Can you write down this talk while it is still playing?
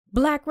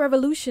Black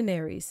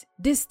revolutionaries,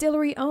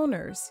 distillery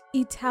owners,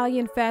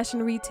 Italian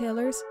fashion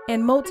retailers,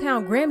 and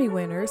Motown Grammy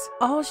winners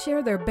all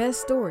share their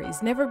best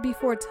stories never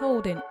before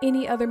told in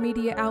any other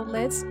media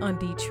outlets on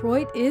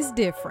Detroit is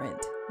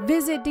Different.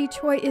 Visit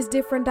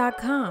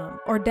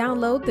DetroitisDifferent.com or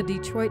download the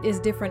Detroit is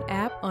Different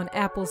app on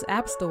Apple's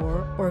App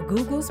Store or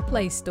Google's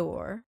Play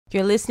Store.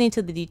 You're listening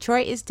to the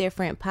Detroit is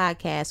Different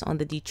podcast on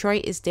the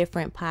Detroit is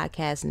Different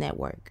podcast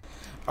network.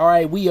 All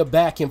right, we are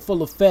back in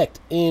full effect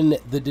in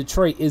the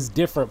Detroit is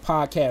Different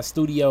podcast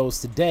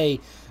studios. Today,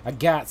 I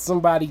got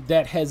somebody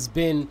that has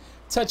been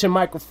touching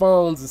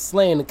microphones and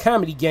slaying the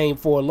comedy game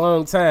for a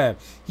long time.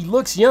 He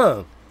looks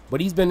young,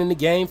 but he's been in the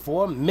game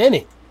for a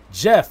minute.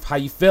 Jeff, how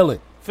you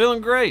feeling?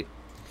 Feeling great.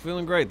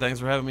 Feeling great. Thanks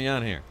for having me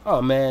on here.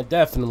 Oh, man,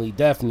 definitely.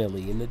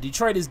 And the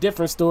Detroit is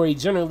Different story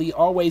generally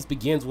always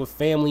begins with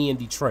family in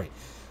Detroit.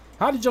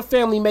 How did your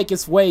family make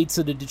its way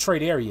to the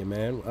Detroit area,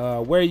 man?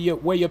 Where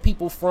your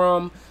people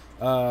from?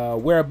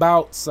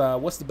 Whereabouts?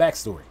 What's the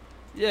backstory?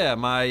 Yeah,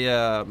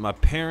 my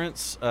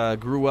parents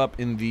grew up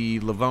in the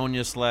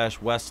Livonia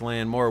 /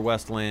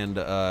 Westland,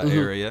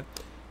 area,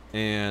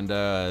 and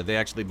they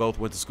actually both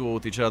went to school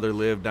with each other,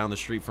 lived down the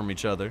street from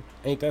each other.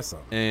 Ain't that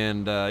something?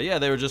 And yeah,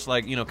 they were just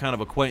like kind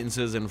of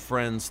acquaintances and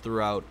friends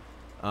throughout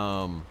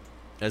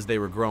as they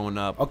were growing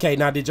up. Okay,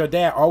 now did your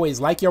dad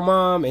always like your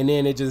mom, and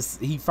then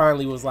he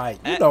finally was like,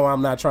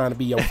 I'm not trying to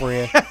be your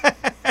friend?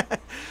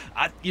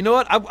 You know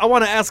what? I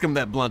want to ask him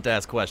that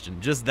blunt-ass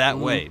question just that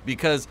way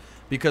because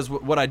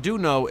what I do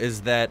know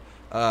is that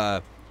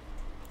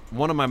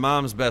one of my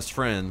mom's best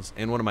friends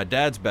and one of my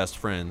dad's best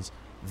friends,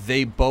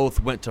 they both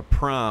went to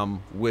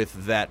prom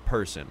with that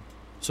person.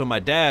 So my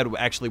dad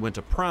actually went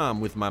to prom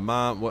with my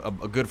mom,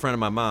 a good friend of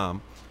my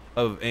mom,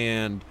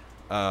 and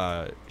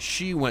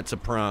she went to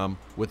prom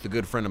with the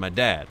good friend of my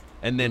dad.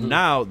 And then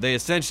now they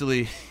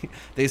essentially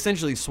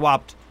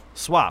swapped.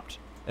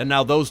 And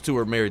now those two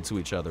are married to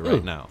each other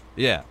right now.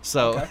 Yeah.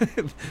 So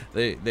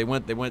okay. they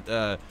went.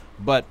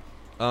 But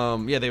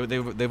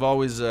they've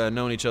always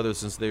known each other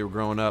since they were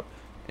growing up.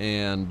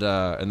 And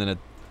then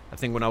I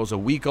think when I was a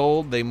week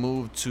old, they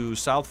moved to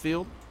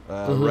Southfield,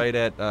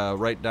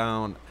 right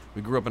down.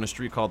 We grew up in a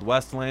street called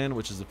Westland,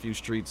 which is a few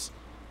streets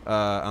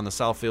on the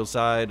Southfield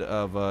side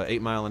of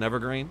 8 Mile and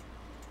Evergreen.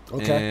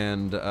 Okay.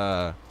 And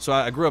so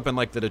I grew up in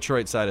like the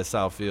Detroit side of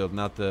Southfield,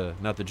 not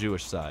the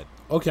Jewish side.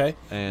 Okay.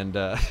 And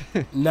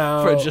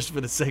now, just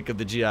for the sake of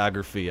the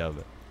geography of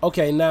it.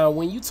 Okay. Now,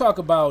 when you talk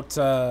about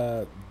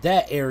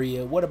that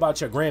area, what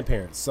about your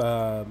grandparents?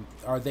 Are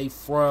they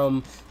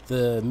from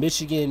the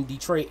Michigan,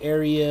 Detroit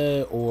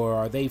area, or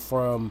are they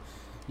from,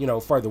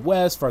 further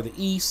west, further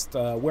east?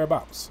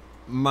 Whereabouts?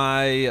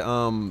 They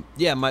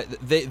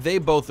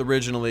both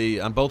originally,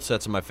 on both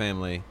sets of my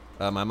family,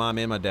 my mom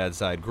and my dad's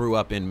side, grew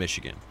up in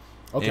Michigan.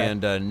 Okay.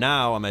 And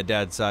now on my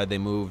dad's side, they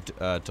moved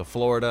to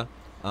Florida.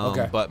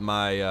 But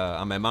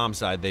on my mom's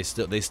side, they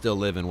still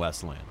live in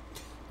Westland.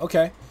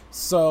 Okay.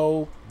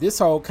 So this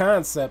whole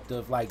concept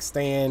of like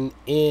staying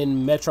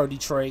in Metro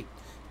Detroit,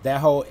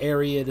 that whole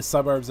area, the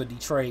suburbs of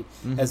Detroit,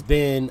 has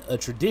been a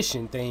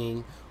tradition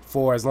thing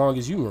for as long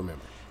as you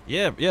remember.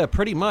 Yeah,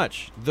 pretty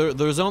much.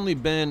 There is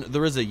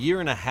a year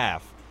and a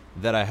half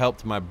that I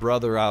helped my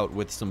brother out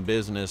with some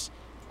business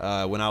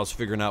when I was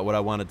figuring out what I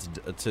wanted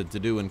to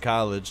do in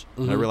college.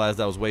 And I realized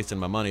I was wasting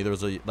my money. There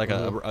was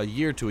a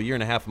year to a year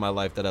and a half of my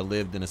life that I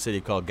lived in a city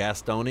called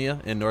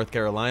Gastonia in North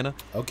Carolina.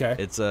 Okay.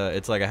 It's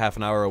like a half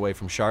an hour away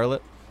from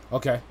Charlotte.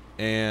 Okay.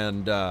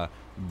 And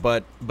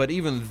but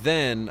even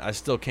then, I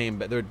still came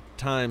back. There were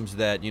times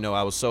that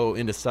I was so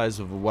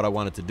indecisive of what I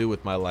wanted to do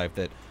with my life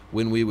that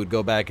when we would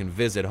go back and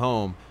visit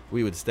home,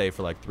 we would stay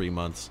for like 3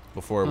 months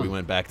before we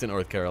went back to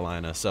North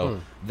Carolina.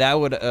 So that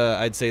would,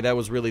 I'd say that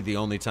was really the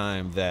only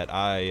time that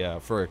I,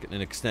 for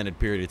an extended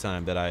period of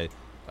time, that I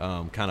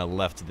kind of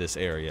left this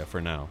area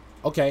for now.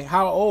 Okay.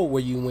 How old were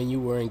you when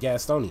you were in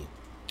Gastonia?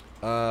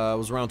 I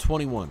was around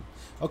 21.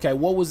 Okay.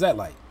 What was that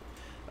like?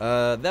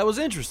 That was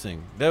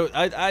interesting.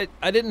 I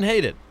didn't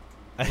hate it.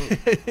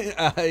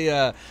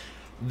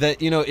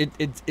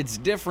 It's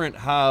different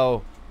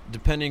how,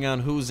 depending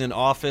on who's in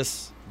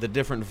office, the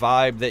different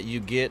vibe that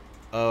you get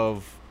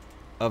of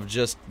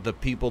just the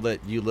people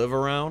that you live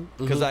around,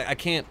 because I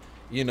can't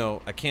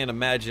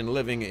imagine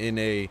living in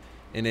a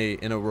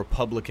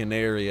Republican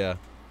area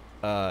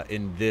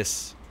in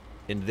this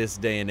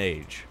day and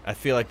age. I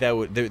feel like that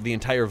would the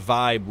entire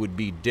vibe would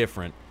be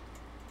different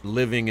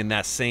living in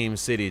that same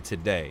city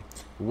today,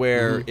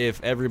 where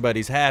if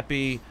everybody's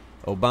happy,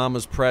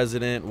 Obama's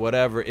president,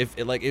 whatever, if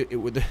it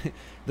would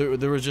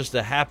there was just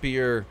a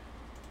happier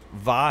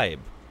vibe.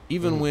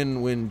 Even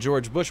when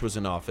George Bush was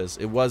in office,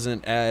 it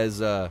wasn't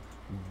as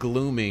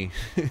gloomy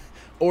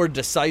or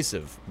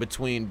decisive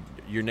between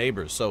your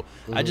neighbors. So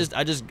I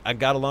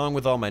got along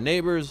with all my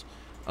neighbors.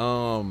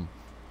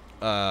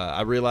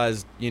 I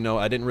realized,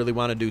 I didn't really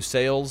want to do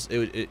sales.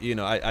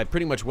 I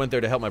pretty much went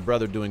there to help my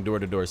brother doing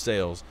door-to-door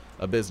sales,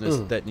 a business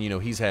that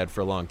he's had for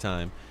a long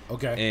time.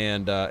 Okay.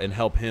 And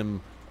help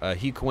him.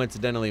 He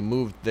coincidentally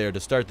moved there to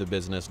start the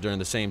business during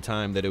the same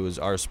time that it was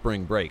our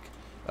spring break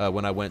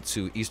when I went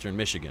to Eastern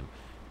Michigan.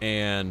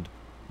 And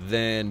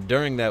then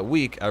during that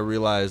week, I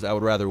realized I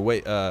would rather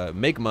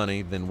make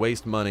money than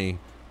waste money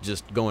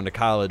just going to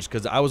college,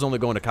 because I was only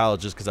going to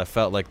college just because I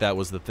felt like that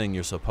was the thing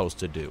you're supposed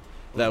to do.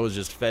 That was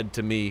just fed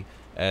to me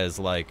as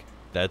like,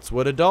 that's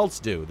what adults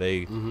do.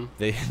 They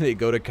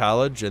go to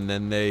college, and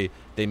then they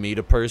meet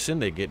a person,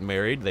 they get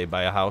married, they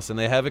buy a house, and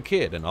they have a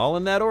kid, and all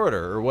in that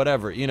order or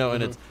whatever, you know.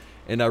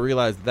 And I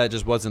realized that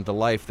just wasn't the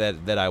life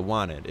that I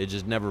wanted. It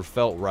just never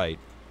felt right.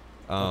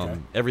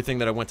 Everything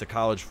that I went to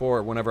college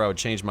for, whenever I would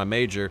change my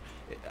major,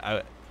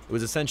 it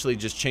was essentially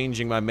just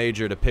changing my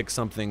major to pick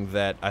something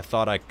that I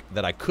thought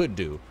that I could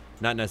do,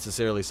 not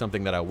necessarily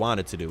something that I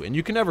wanted to do. And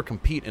you can never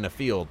compete in a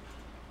field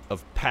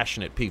of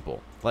passionate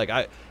people. Like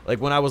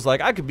when I was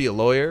like, I could be a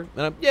lawyer,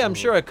 and I'm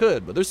sure I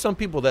could, but there's some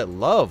people that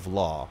love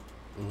law,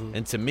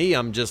 and to me,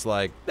 I'm just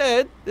like,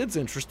 it's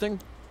interesting.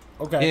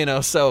 Okay. You know,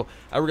 so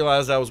I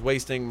realized I was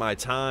wasting my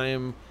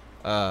time,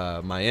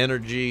 my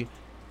energy,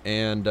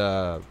 and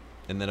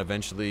then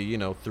eventually, you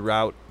know,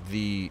 throughout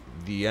the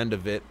end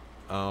of it,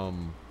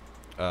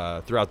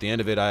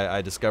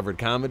 I discovered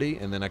comedy,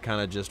 and then I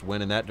kind of just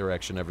went in that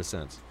direction ever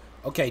since.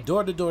 Okay,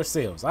 door-to-door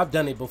sales. I've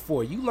done it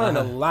before. You learn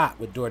a lot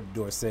with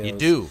door-to-door sales. You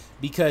do.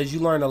 Because you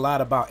learn a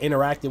lot about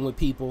interacting with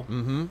people.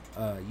 Mm-hmm.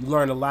 You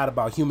learn a lot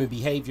about human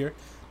behavior.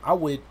 I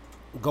would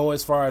go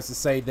as far as to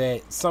say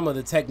that some of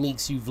the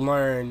techniques you've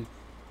learned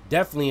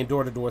definitely in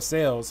door-to-door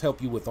sales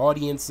help you with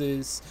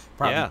audiences,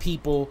 probably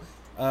people.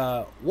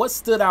 What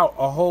stood out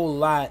a whole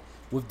lot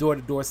with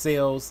door-to-door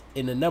sales,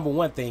 and the number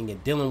one thing in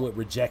dealing with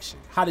rejection?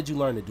 How did you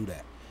learn to do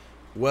that?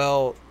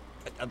 Well,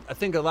 I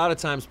think a lot of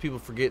times people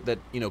forget that,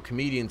 you know,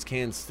 comedians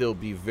can still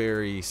be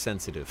very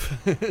sensitive.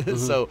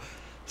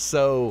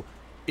 So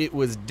it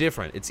was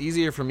different. It's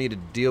easier for me to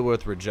deal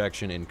with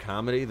rejection in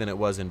comedy than it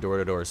was in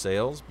door-to-door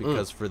sales,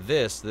 because for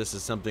this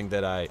is something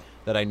that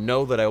I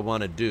know that I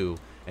want to do.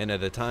 And at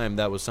the time,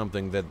 that was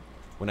something that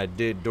when I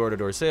did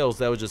door-to-door sales,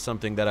 that was just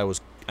something that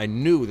I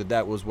knew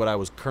that was what I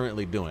was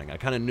currently doing. I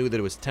kind of knew that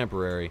it was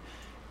temporary.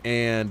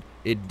 And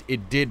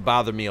it did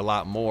bother me a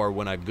lot more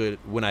when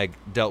I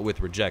dealt with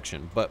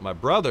rejection. But my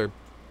brother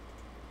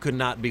could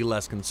not be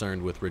less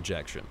concerned with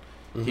rejection.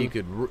 He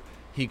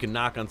could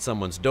knock on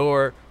someone's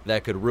door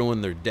that could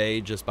ruin their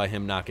day just by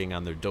him knocking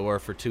on their door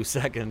for 2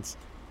 seconds,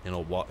 and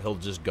he'll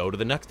just go to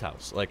the next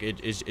house. Like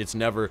it's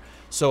never.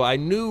 So I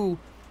knew,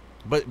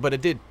 but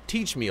it did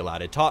teach me a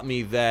lot. It taught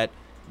me that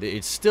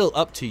it's still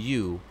up to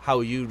you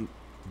how you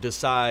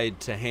decide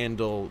to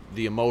handle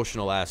the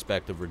emotional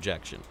aspect of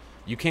rejection.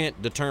 You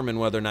can't determine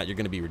whether or not you're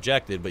going to be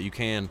rejected, but you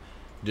can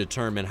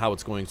determine how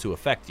it's going to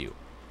affect you.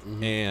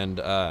 And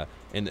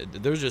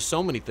there's just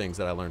so many things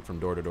that I learned from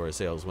door-to-door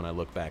sales when I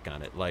look back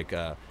on it, like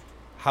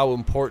how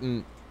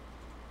important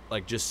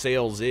like just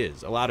sales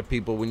is. A lot of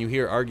people, when you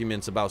hear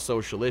arguments about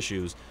social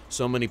issues,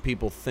 so many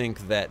people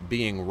think that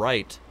being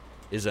right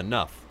is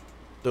enough.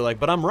 They're like,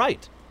 but I'm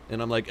right.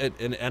 And I'm like,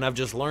 and I've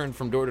just learned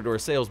from door-to-door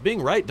sales,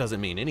 being right doesn't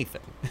mean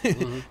anything.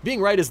 Being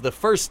right is the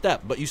first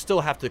step, but you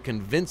still have to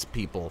convince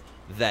people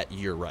that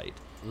you're right.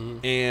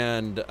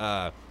 And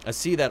I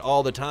see that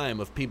all the time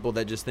of people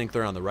that just think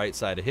they're on the right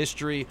side of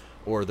history,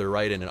 or they're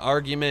right in an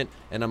argument.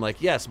 And I'm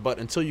like, yes, but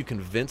until you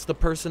convince the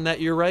person that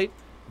you're right,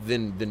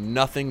 then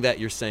nothing that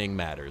you're saying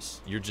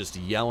matters. You're just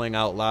yelling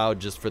out loud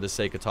just for the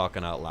sake of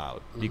talking out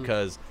loud.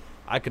 Because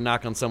I could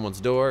knock on someone's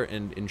door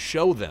and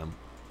show them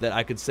that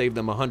I could save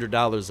them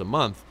 $100 a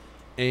month.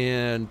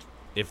 And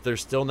if they're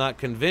still not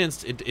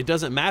convinced, it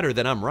doesn't matter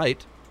that I'm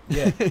right.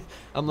 Yeah.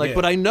 I'm like,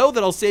 but I know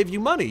that I'll save you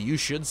money. You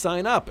should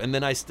sign up. And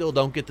then I still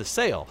don't get the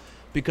sale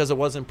because it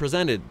wasn't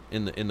presented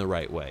in the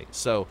right way.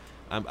 So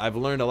I've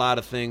learned a lot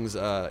of things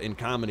in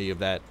comedy of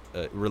that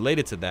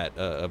related to that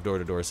of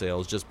door-to-door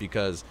sales, just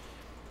because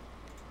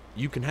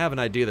you can have an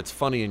idea that's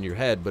funny in your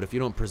head, but if you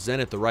don't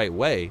present it the right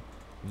way,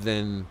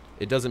 then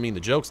it doesn't mean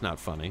the joke's not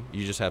funny.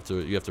 You just have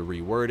to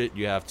reword it.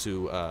 You have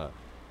to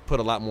put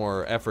a lot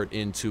more effort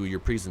into your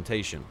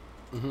presentation.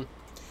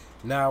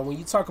 Now, when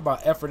you talk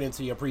about effort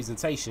into your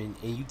presentation,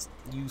 and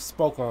you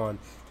spoke on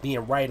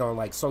being right on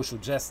like social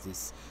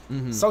justice,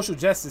 social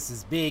justice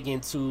is big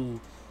into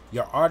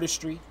your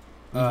artistry.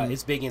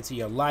 It's big into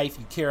your life.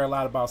 You care a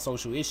lot about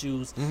social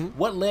issues.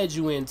 What led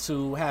you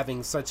into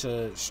having such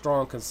a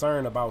strong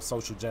concern about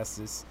social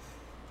justice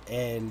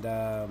and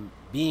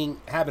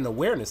having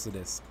awareness of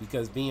this?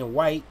 Because being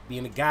white,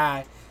 being a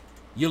guy,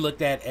 you're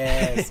looked at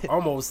as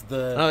almost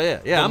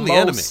the I'm the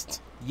enemy.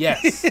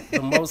 Yes,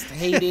 the most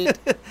hated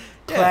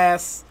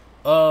class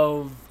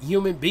of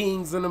human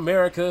beings in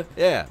America.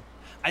 Yeah,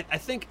 I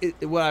think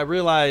what I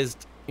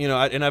realized, you know,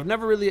 and I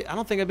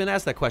don't think I've been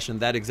asked that question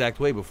that exact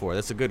way before.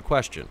 That's a good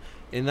question.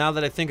 And now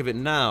that I think of it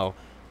now,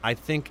 I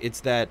think it's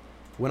that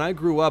when I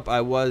grew up,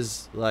 I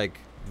was like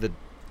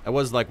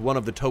one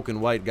of the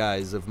token white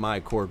guys of my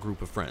core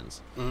group of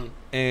friends.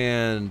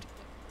 And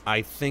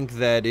I think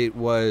that it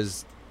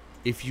was,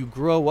 if you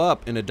grow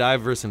up in a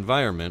diverse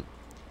environment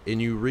and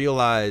you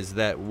realize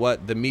that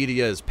what the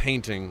media is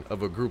painting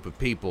of a group of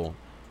people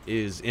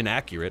is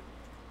inaccurate,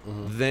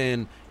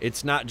 then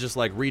it's not just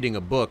like reading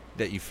a book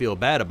that you feel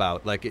bad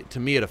about. Like to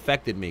me, it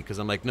affected me because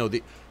I'm like, no,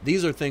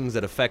 these are things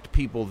that affect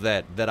people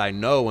that I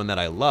know and that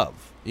I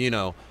love. You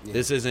know,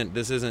 this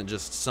isn't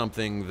just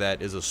something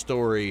that is a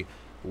story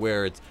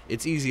where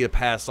it's easy to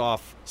pass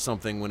off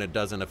something when it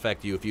doesn't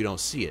affect you if you don't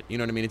see it. You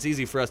know what I mean? It's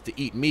easy for us to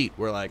eat meat.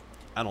 We're like,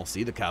 I don't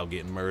see the cow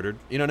getting murdered.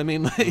 You know what I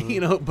mean? Like,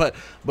 you know, but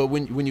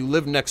when you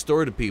live next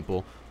door to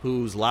people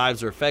whose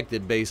lives are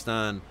affected based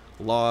on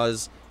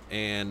laws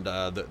and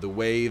the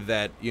way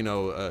that, you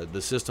know,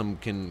 the system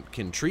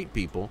can treat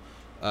people,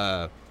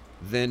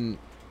 then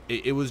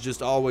it was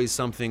just always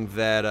something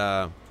that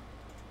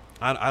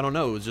I don't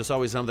know. It was just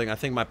always something. I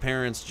think my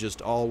parents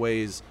just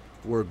always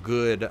were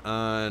good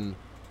on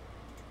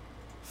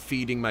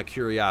feeding my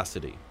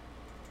curiosity.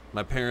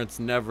 My parents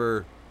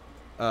never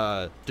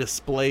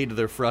displayed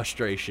their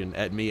frustration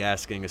at me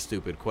asking a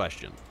stupid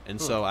question. And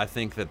so I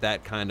think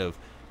that kind of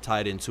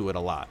tied into it a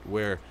lot,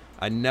 where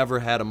I never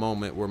had a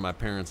moment where my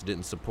parents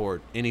didn't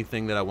support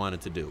anything that I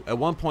wanted to do. At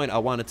one point,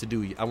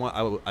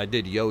 I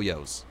did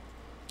yo-yos.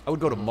 I would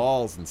go to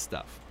malls and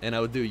stuff, and I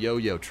would do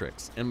yo-yo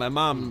tricks. And my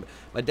mom,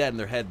 my dad in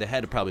their head, they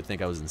had to probably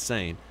think I was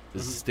insane.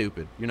 This is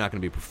stupid. You're not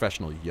going to be a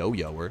professional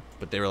yo-yoer.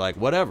 But they were like,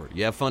 whatever.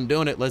 You have fun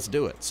doing it. Let's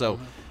do it. So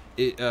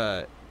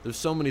there's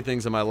so many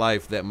things in my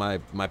life that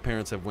my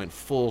parents have went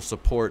full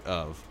support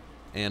of.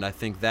 And I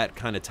think that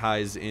kind of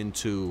ties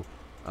into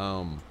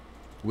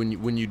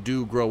when you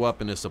do grow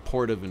up in a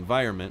supportive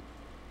environment,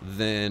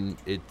 then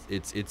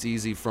it's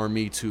easy for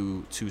me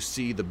to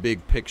see the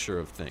big picture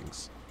of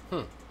things.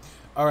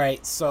 All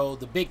right, so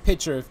the big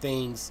picture of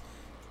things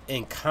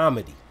in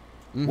comedy.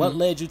 What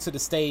led you to the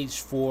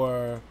stage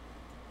for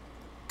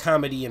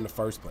comedy in the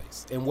first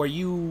place? And when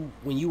you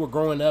were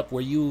growing up,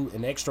 were you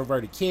an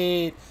extroverted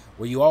kid?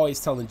 Were you always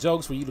telling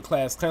jokes? Were you the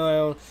class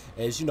clown?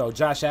 As you know,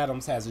 Josh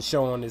Adams has a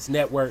show on this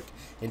network,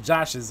 and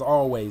Josh has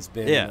always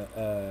been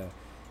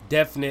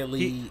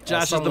definitely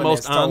Josh is the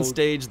most on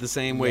stage the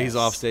same way he's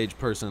off stage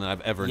person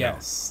I've ever known.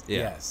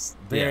 Yes.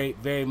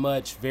 Very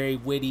much, very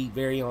witty,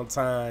 very on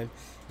time.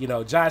 You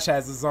know, Josh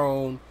has his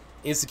own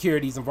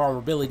insecurities and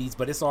vulnerabilities,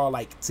 but it's all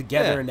like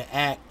together in the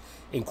act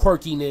and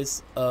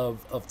quirkiness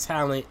of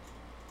talent.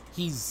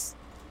 He's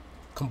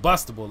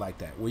combustible like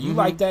that. Were you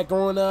like that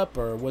growing up,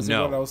 or was it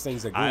one of those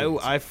things that grew?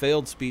 I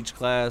failed speech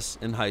class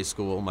in high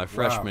school my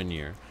freshman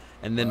year,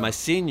 and then my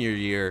senior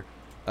year,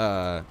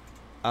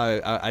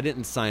 I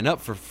didn't sign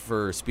up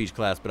for speech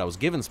class, but I was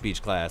given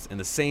speech class, and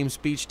the same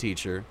speech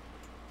teacher,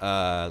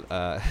 shout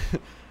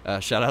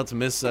out to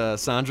Miss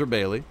Sandra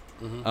Bailey,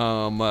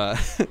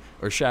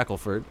 or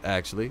Shackelford,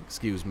 actually,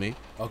 excuse me.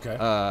 Okay.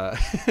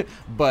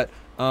 But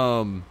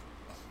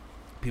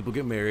people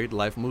get married,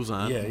 life moves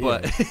on. Yeah,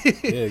 but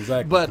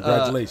exactly. But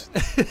congratulations.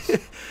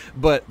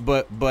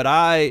 But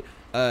I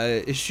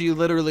she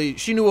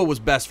knew what was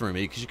best for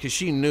me, because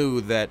she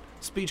knew that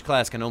speech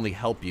class can only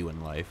help you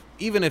in life.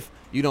 Even if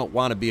you don't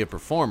want to be a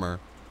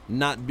performer,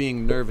 not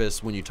being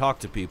nervous when you talk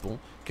to people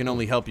can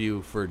only help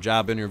you for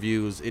job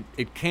interviews.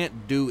 It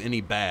can't do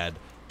any bad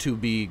to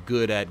be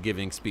good at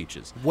giving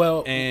speeches.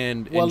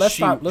 Let's she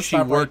stop worked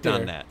right there.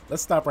 on that.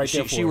 Let's stop right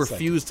there. She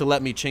refused to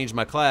let me change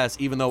my class,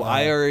 even though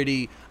I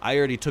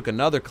already took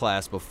another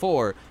class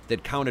before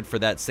that counted for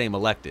that same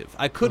elective.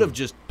 I could have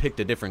just picked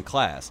a different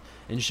class,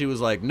 and she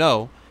was like,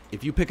 "No,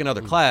 if you pick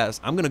another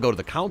class, I'm going to go to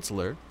the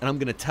counselor and I'm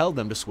going to tell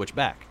them to switch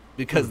back,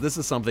 because this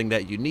is something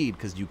that you need,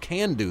 because you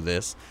can do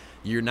this.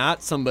 You're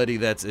not somebody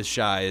that's as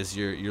shy as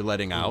you're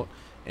letting out,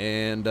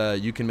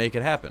 and you can make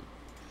it happen."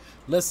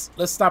 Let's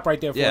stop right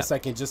there for a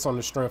second, just on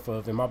the strength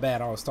of, and my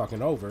bad, I was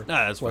talking over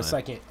that's for fine.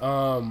 a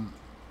second.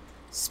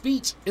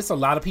 Speech, it's a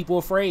lot of people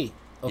afraid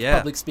of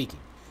public speaking,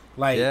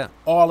 like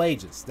all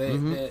ages.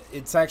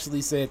 It's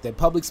actually said that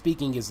public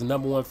speaking is the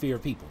number one fear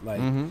of people,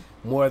 like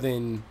more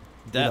than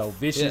death. You know,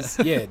 vicious,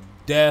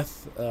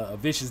 death, a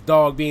vicious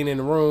dog being in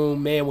the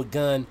room, man with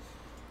gun,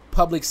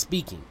 public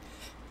speaking.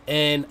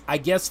 And I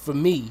guess for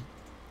me,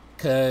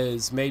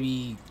 because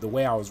maybe the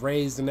way I was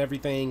raised and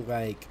everything,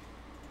 like,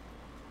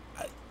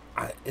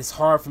 it's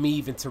hard for me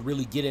even to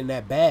really get in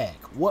that bag.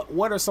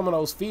 What are some of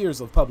those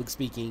fears of public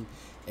speaking?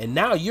 And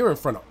now you're in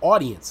front of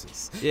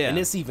audiences, and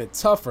it's even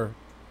tougher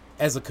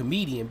as a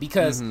comedian,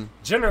 because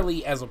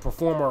generally as a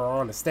performer or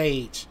on the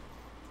stage,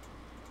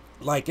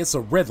 like, it's a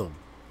rhythm.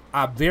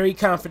 I'm very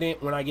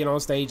confident when I get on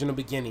stage in the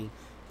beginning.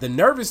 The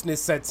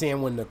nervousness sets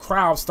in when the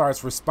crowd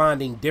starts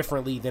responding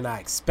differently than I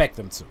expect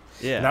them to.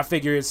 Yeah. And I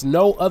figure it's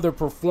no other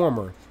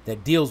performer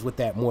that deals with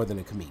that more than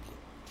a comedian.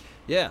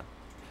 Yeah.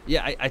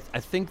 Yeah, I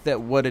think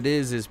that what it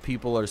is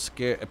people are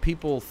scared.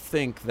 People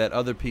think that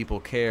other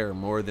people care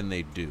more than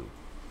they do.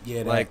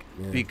 Yeah,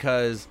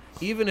 because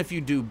even if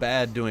you do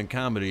bad doing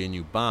comedy and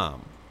you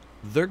bomb,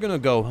 they're gonna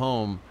go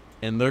home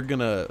and they're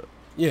gonna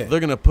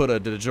put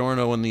a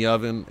DiGiorno in the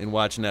oven and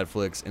watch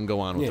Netflix and go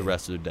on with the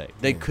rest of their day.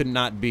 They could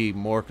not be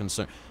more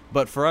concerned.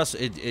 But for us,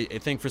 I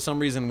think for some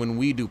reason when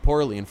we do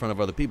poorly in front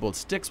of other people, it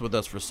sticks with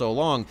us for so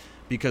long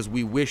because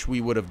we wish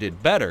we would have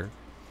did better.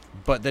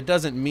 But that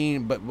doesn't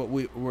mean, but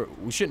we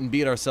shouldn't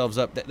beat ourselves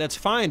up. That's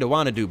fine to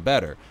want to do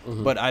better,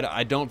 but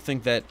I don't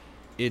think that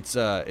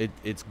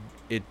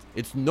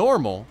it's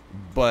normal,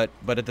 but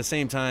at the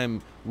same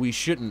time, we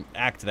shouldn't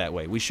act that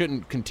way. We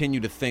shouldn't continue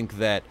to think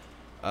that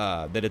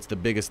that it's the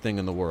biggest thing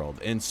in the world.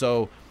 And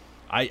so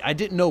I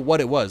didn't know what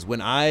it was.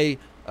 When I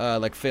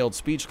failed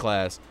speech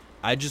class,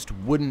 I just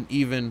wouldn't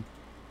even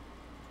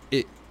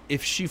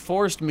if she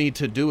forced me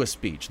to do a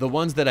speech, the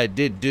ones that I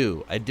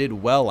did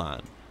well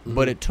on,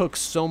 but it took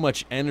so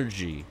much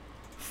energy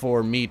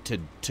for me to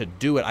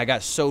do it. I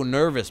got so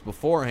nervous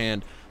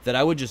beforehand that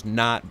I would just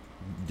not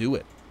do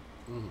it.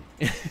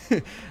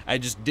 I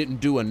just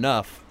didn't do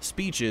enough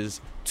speeches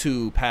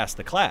to pass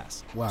the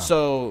class. Wow.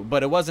 So,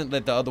 but it wasn't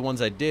that the other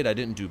ones I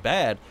didn't do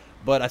bad,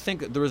 but I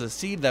think there was a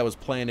seed that was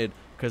planted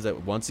because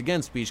once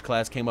again, speech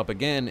class came up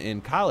again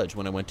in college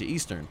when I went to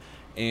Eastern.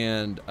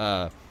 And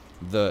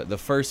the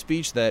first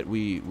speech that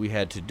we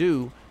had to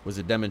do was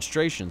a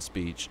demonstration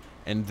speech,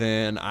 and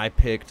then I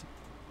picked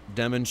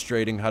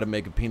demonstrating how to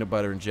make a peanut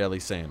butter and jelly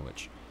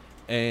sandwich.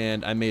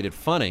 And I made it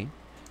funny,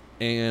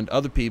 and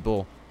other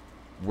people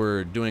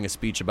were doing a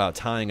speech about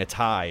tying a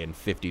tie in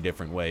 50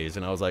 different ways,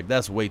 and I was like,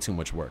 that's way too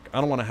much work.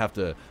 I don't want to have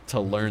to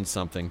learn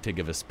something to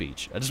give a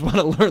speech. I just want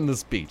to learn the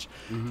speech.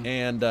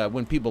 And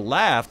when people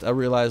laughed, I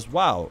realized,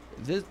 wow,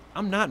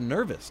 I'm not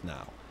nervous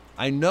now.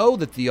 I know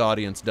that the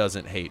audience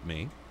doesn't hate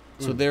me,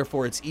 so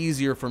therefore it's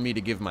easier for me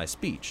to give my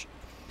speech.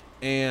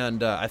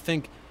 And I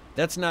think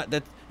that's not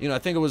that, I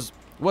think it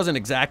wasn't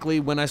exactly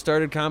when I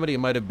started comedy. It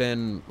might have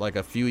been like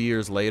a few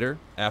years later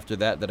after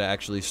that I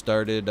actually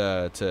started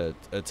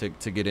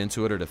to get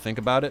into it or to think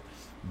about it.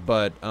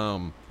 But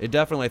it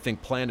definitely, I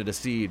think, planted a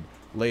seed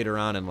later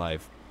on in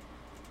life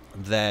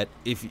that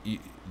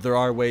there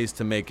are ways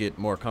to make it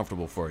more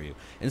comfortable for you.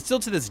 And still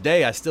to this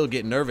day, I still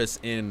get nervous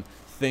in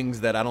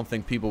things that I don't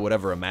think people would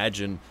ever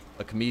imagine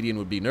a comedian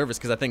would be nervous,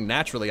 because I think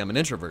naturally I'm an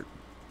introvert.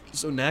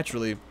 So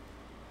naturally,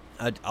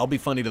 I'll be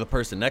funny to the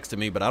person next to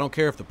me, but I don't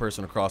care if the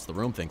person across the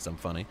room thinks I'm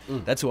funny.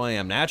 That's who I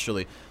am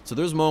naturally. So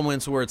there's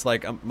moments where it's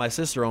like my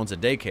sister owns a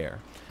daycare,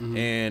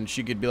 and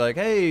she could be like,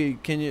 hey,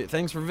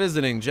 thanks for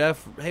visiting,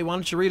 Jeff. Hey, why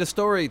don't you read a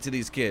story to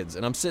these kids?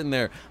 And I'm sitting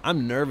there,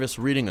 I'm nervous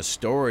reading a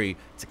story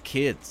to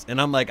kids.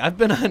 And I'm like, I've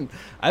been on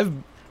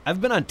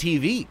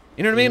TV.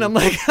 You know what I mean? I'm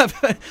like,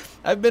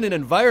 I've been in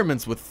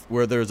environments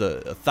where there's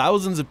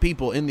thousands of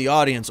people in the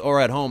audience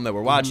or at home that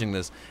were watching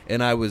this,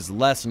 and I was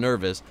less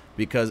nervous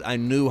because I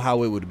knew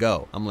how it would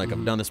go. I'm like,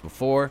 I've done this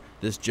before.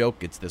 This joke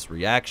gets this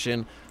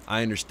reaction.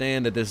 I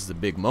understand that this is a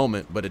big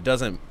moment, but it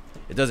doesn't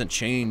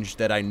change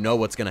that I know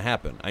what's going to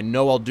happen. I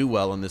know I'll do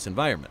well in this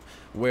environment.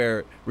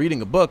 Where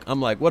reading a book,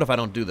 I'm like, what if I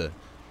don't do the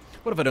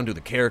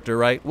character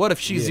right? What if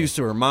she's used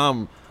to her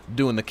mom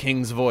doing the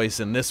king's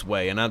voice in this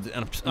way, and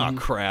I'm oh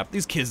crap,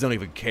 these kids don't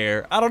even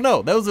care. I don't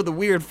know. Those are the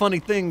weird, funny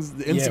things,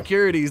 the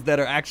insecurities that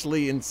are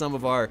actually in some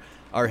of our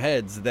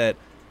heads that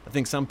I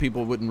think some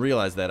people wouldn't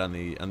realize that on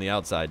the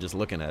outside, just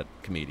looking at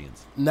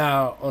comedians.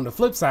 Now, on the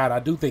flip side,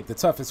 I do think the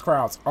toughest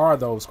crowds are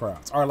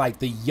like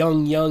the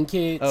young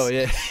kids. Oh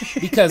yeah,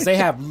 because they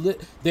have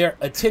their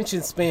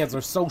attention spans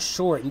are so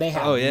short, and they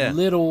have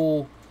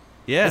little.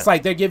 Yeah, it's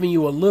like they're giving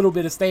you a little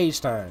bit of stage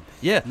time.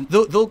 Yeah,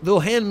 they'll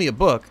hand me a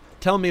book,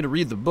 tell me to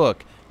read the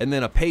book, and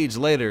then a page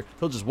later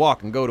he'll just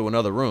walk and go to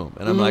another room,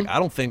 and I'm like, I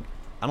don't think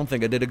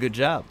I did a good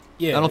job.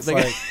 Yeah, I don't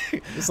think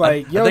it's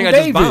like young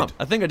David.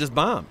 I think I just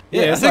bombed.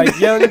 Yeah, it's like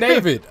young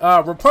David.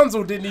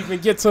 Rapunzel didn't even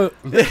get to.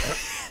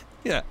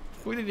 Yeah,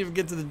 we didn't even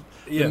get to the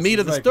meat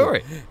of the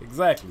story.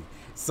 Exactly.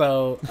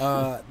 So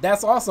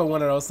that's also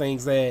one of those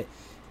things that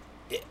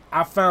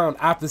I found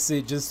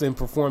opposite just in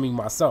performing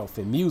myself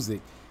in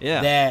music.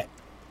 Yeah. That,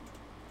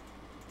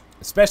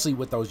 especially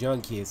with those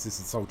young kids, this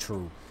is so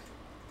true.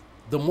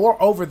 The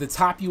more over the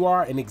top you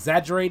are and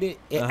exaggerated,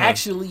 it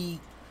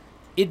actually,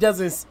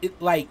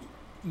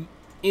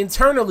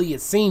 internally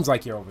it seems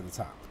like you're over the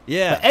top.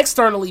 Yeah. But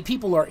externally,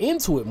 people are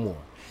into it more.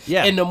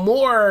 Yeah. And the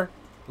more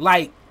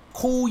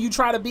cool you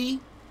try to be,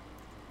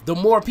 the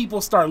more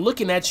people start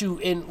looking at you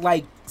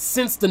and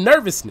sense the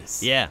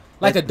nervousness. Yeah.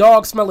 Like a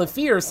dog smelling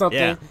fear or something.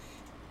 Yeah.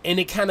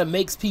 And it kind of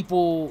makes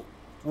people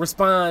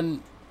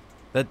respond.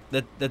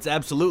 That's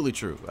absolutely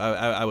true.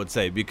 I would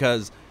say,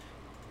 because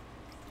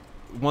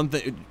one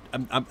thing,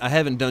 I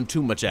haven't done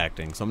too much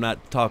acting, so I'm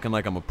not talking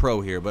like I'm a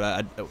pro here.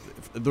 But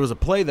there was a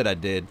play that I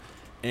did,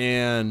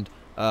 and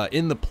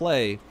in the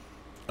play,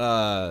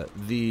 the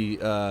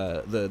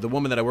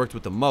woman that I worked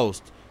with the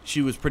most,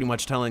 she was pretty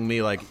much telling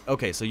me like,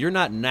 okay, so you're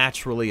not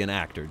naturally an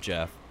actor,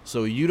 Jeff,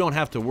 so you don't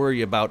have to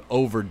worry about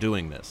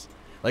overdoing this.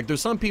 Like,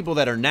 there's some people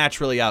that are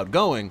naturally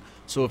outgoing,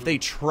 so if they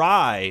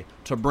try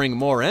to bring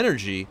more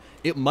energy,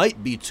 it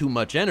might be too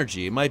much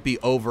energy. It might be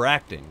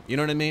overacting. You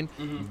know what I mean?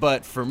 Mm-hmm.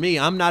 But for me,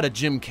 I'm not a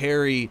Jim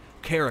Carrey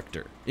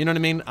character. You know what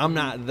I mean? I'm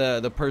not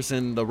the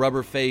person, the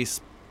rubber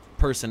face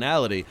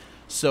personality.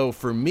 So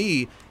for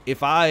me,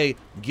 if I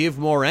give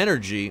more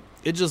energy,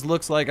 it just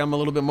looks like I'm a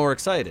little bit more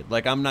excited.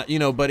 Like, I'm not,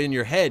 but in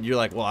your head, you're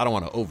like, well, I don't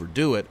want to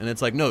overdo it. And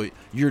it's like, no,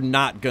 you're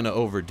not going to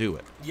overdo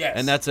it. Yes.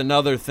 And that's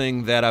another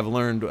thing that I've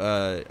learned.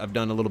 I've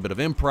done a little bit of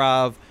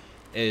improv,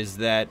 is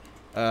that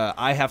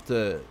I have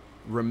to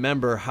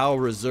remember how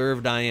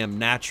reserved I am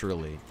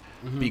naturally,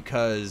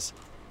 because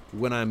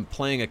when I'm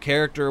playing a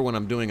character, when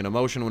I'm doing an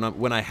emotion,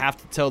 when I have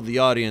to tell the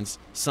audience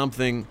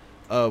something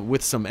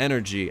with some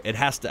energy, I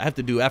have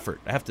to do effort.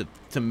 I have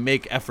to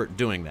make effort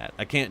doing that.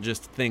 I can't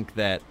just think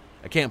that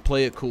I can't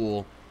play it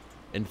cool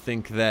and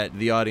think that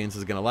the audience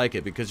is going to like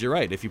it, because you're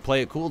right. If you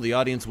play it cool, the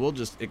audience will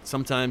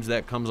sometimes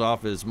that comes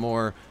off as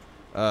more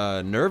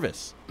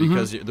nervous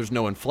because there's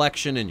no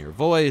inflection in your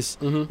voice.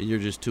 You're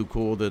just too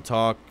cool to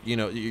talk.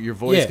 Your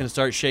voice can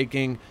start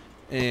shaking,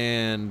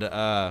 and that's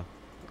a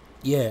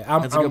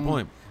good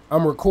point.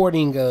 I'm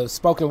recording a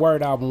spoken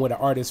word album with an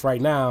artist right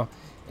now,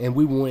 and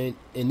we went,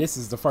 and this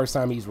is the first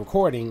time he's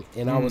recording,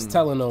 and I was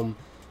telling him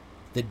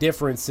the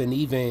difference in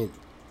even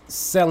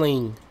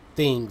selling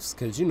things,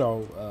 because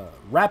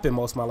rapping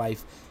most of my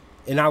life,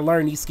 and I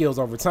learned these skills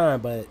over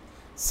time, but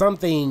some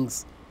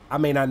things I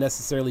may not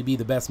necessarily be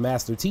the best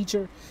master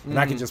teacher, and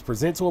I can just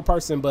present to a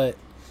person, but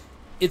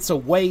it's a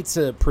way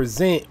to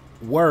present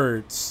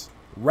words.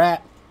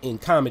 Rap and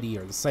comedy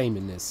are the same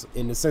in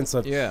the sense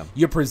of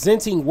you're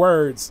presenting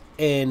words,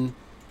 and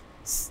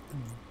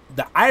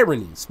the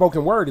irony,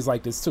 spoken word is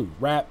like this too.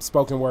 Rap,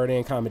 spoken word,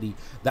 and comedy.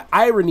 The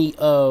irony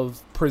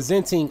of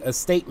presenting a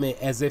statement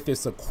as if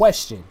it's a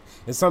question,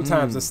 and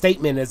sometimes a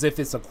statement as if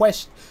it's a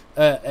question,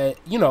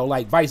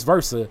 like vice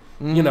versa.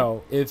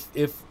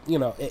 If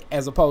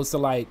as opposed to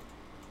like,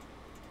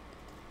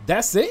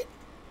 that's it.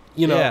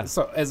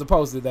 So as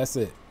opposed to that's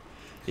it.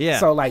 Yeah.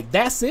 So like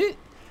that's it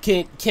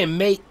can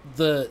make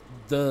the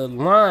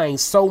line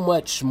so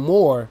much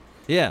more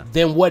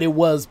than what it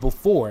was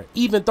before,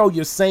 even though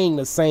you're saying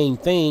the same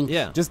thing.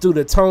 Just do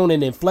the tone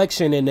and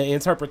inflection and the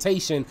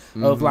interpretation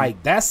of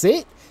like that's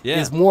it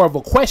is more of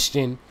a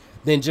question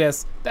than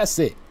just that's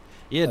it.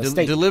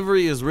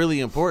 Delivery is really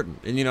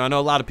important. And I know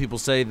a lot of people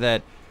say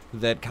that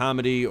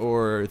comedy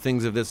or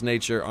things of this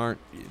nature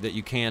that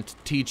you can't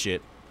teach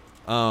it,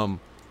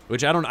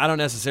 which I don't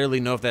necessarily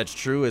know if that's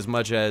true, as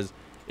much as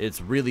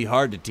it's really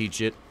hard to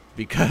teach it,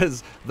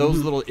 because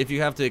those if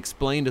you have to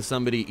explain to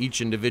somebody each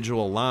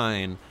individual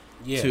line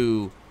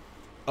to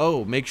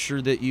make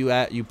sure that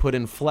you put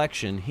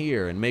inflection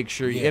here, and make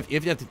sure if you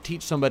have to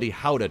teach somebody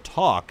how to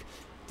talk,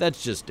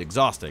 that's just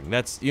exhausting.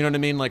 That's what I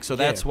mean, like, so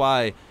that's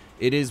why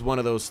it is one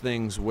of those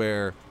things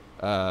where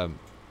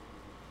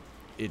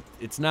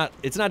it's not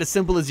as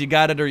simple as you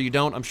got it or you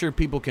don't. I'm sure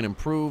people can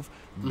improve,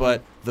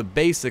 but the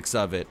basics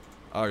of it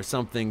are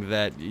something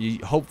that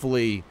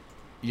hopefully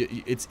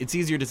it's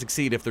easier to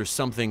succeed if there's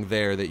something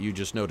there that you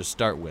just know to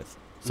start with.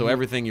 So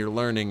everything you're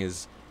learning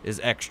is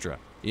extra.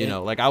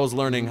 Like I was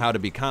learning how to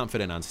be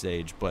confident on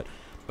stage, but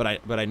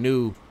I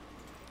knew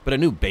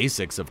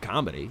basics of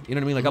comedy. You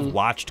know what I mean? Like I've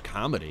watched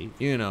comedy.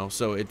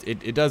 So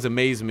it does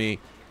amaze me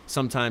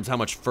sometimes how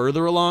much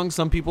further along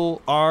some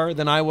people are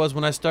than I was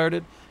when I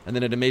started, and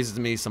then it amazes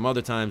me some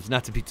other times,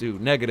 not to be too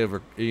negative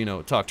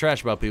or talk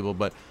trash about people,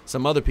 but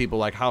some other people,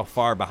 like how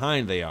far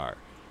behind they are,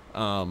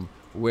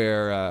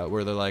 where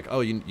they're like,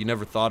 oh, you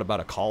never thought about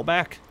a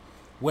callback?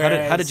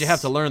 How did you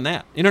have to learn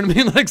that? You know what I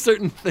mean? Like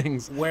certain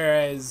things.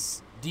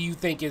 Whereas, do you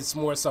think it's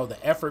more so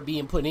the effort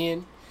being put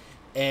in,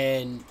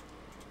 and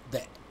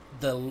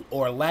the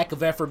or lack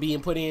of effort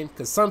being put in?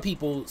 Because some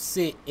people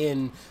sit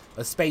in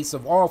a space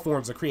of all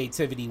forms of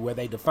creativity where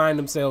they define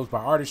themselves by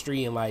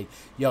artistry and like,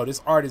 yo, this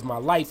art is my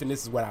life and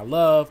this is what I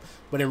love.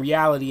 But in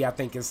reality, I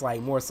think it's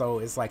like more so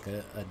it's like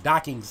a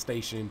docking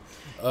station.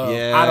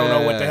 I don't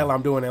know what the hell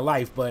I'm doing in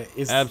life, but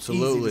it's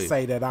easy to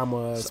say that I'm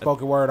a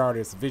spoken word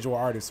artist, a visual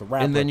artist, a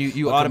rapper, and then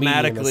you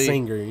automatically a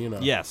singer.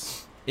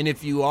 Yes. And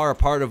if you are a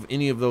part of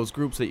any of those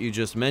groups that you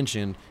just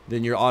mentioned,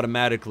 then you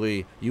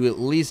at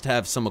least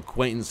have some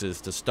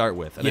acquaintances to start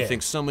with. And I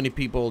think so many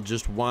people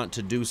just want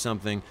to do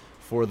something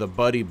for the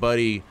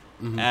buddy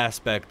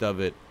aspect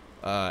of it,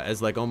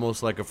 as like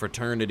almost like a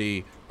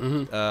fraternity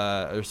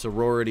or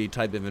sorority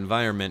type of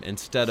environment,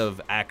 instead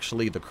of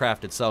actually the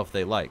craft itself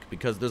they like.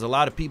 Because there's a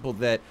lot of people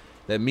that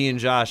me and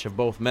Josh have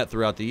both met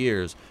throughout the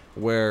years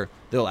where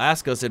they'll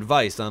ask us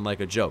advice on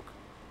like a joke.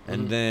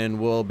 And then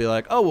we'll be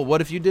like, oh, well,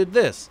 what if you did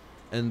this?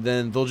 And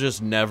then they'll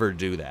just never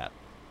do that.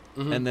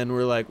 And then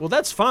we're like, well,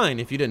 that's fine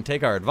if you didn't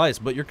take our advice,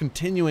 but you're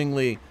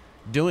continually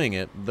doing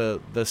it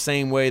the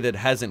same way that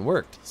hasn't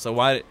worked. So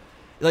why,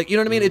 like, you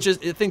know what I mean?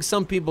 I think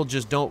some people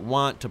just don't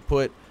want to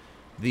put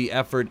the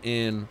effort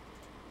in,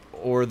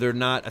 or they're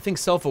not. I think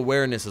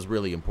self-awareness is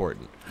really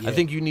important. I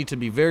think you need to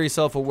be very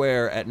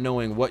self-aware at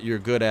knowing what you're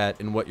good at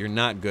and what you're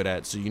not good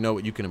at, so you know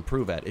what you can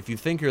improve at. If you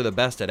think you're the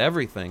best at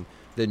everything,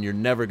 then you're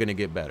never going to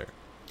get better.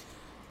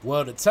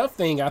 Well, the tough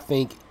thing, I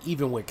think,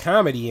 even with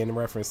comedy in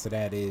reference to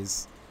that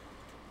is,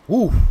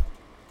 who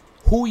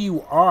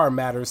you are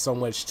matters so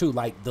much, too.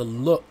 Like, the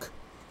look.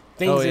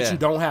 Things that you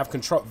don't have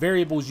control.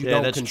 Variables you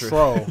don't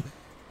control.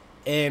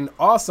 And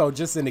also,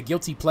 just in the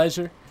guilty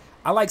pleasure,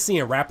 I like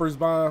seeing rappers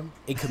bomb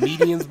and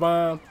comedians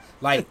bomb.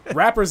 Like,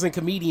 rappers and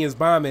comedians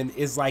bombing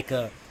is like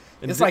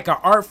like an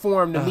art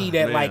form to me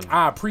that, like,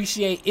 I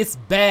appreciate. It's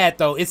bad,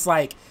 though. It's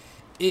like...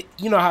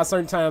 you know how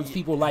certain times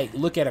people like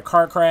look at a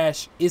car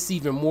crash? It's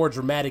even more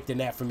dramatic than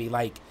that for me.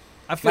 Like,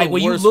 I feel like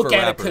when you look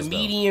at a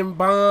comedian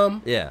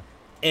bomb,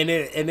 And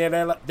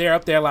then they're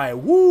up there like,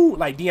 woo,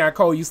 like Deion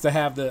Cole used to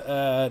have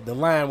the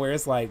line where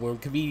it's like when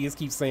comedians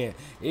keep saying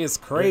it's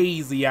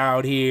crazy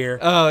out here.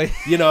 Oh,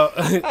 you know,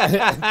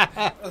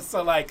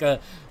 so like a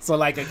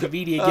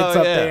comedian gets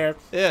up there,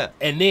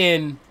 and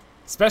then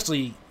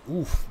especially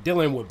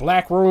dealing with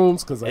black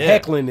rooms because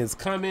heckling is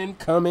coming.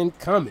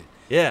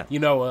 Yeah, you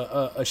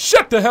know,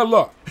 shut the hell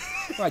up,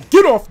 like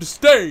get off the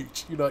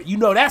stage. You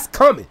know that's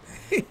coming.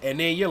 And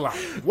then you're like,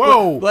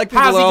 whoa, how's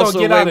he going to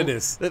get out of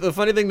this? The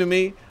funny thing to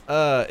me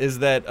is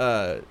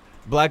that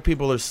black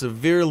people are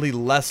severely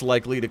less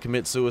likely to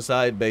commit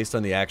suicide based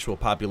on the actual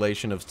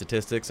population of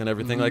statistics and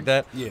everything like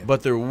that. Yeah.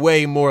 But they're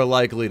way more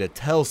likely to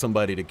tell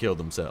somebody to kill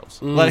themselves.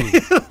 Like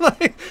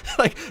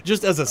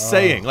just as a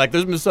saying. Like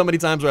there's been so many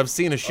times where I've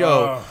seen a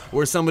show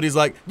where somebody's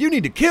like, you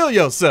need to kill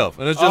yourself.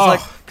 And it's just like,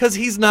 because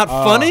he's not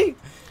funny?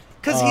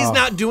 Because he's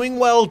not doing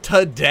well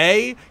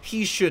today,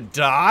 he should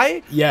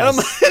die. Yes,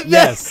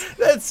 like,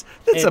 that's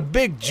a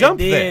big jump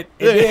there.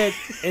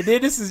 And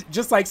then this is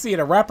just like seeing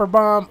a rapper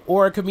bomb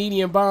or a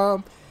comedian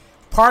bomb.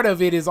 Part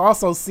of it is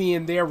also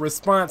seeing their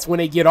response when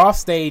they get off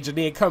stage and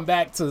then come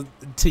back to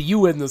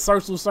you in the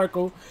social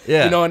circle.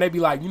 Yeah. You know, and they be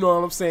like, you know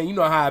what I'm saying? You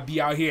know how I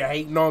be out here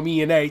hating on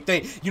me and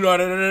everything. You know,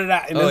 and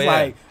it's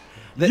like,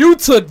 you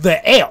took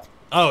the L.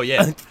 Oh,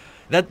 yeah.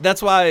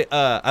 That's why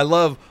I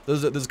love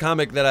there's a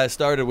comic that I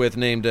started with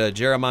named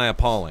Jeremiah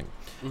Pauling,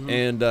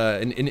 and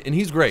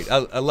he's great.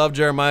 I love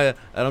Jeremiah.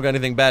 I don't got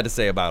anything bad to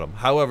say about him.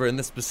 However, in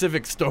this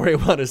specific story, I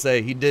want to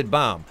say he did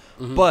bomb,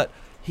 but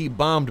he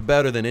bombed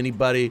better than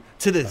anybody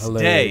to this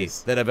day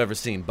that I've ever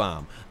seen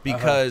bomb.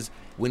 Because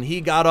when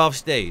he got off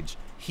stage,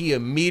 he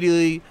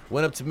immediately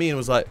went up to me and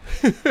was like,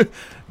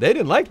 "They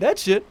didn't like that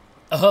shit."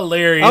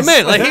 Hilarious. Oh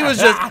man, like he was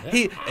just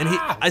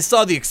I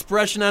saw the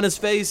expression on his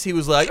face. He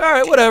was like, all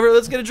right, whatever,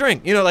 let's get a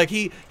drink. You know, like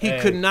he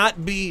could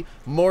not be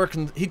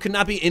he could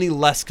not be any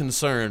less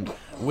concerned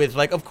with,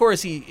 like, of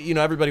course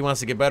everybody wants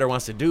to get better,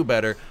 wants to do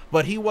better,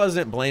 but he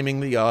wasn't blaming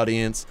the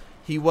audience.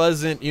 He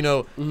wasn't,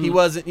 he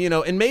wasn't,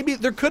 and maybe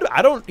there could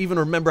I don't even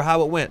remember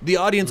how it went. The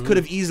audience could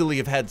have easily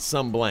have had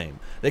some blame.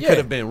 They could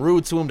have been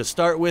rude to him to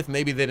start with.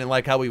 Maybe they didn't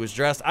like how he was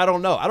dressed. I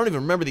don't know. I don't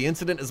even remember the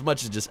incident as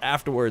much as just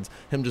afterwards,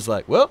 him just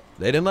like, well,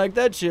 they didn't like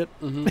that shit.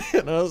 And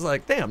I was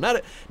like, damn,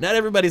 not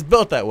everybody's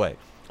built that way.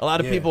 A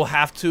lot of people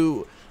have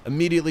to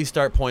immediately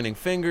start pointing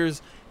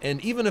fingers.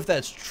 And even if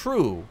that's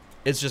true,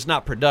 it's just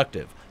not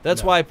productive.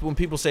 That's why when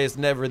people say it's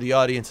never the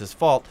audience's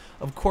fault,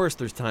 of course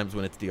there's times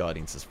when it's the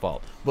audience's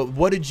fault. But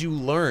what did you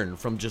learn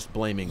from just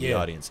blaming the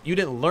audience? You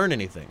didn't learn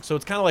anything. So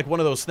it's kind of like one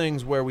of those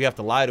things where we have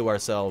to lie to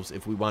ourselves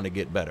if we want to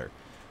get better.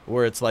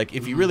 Where it's like,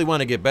 if you really want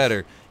to get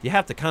better, you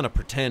have to kind of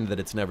pretend that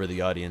it's never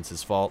the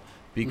audience's fault,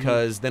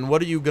 because then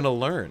what are you going to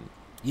learn?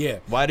 Yeah.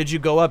 Why did you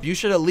go up? You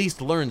should at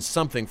least learn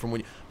something from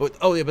when you... But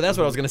that's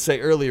what I was going to say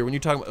earlier. When you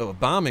talk about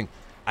bombing,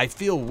 I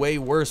feel way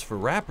worse for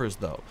rappers,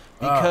 though,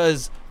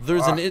 because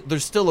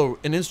there's still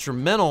an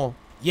instrumental.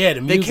 Yeah,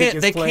 the music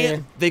is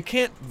playing. They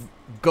can't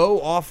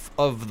go off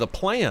of the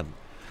plan.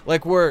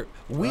 Like, where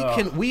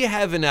we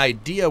have an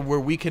idea where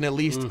we can at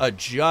least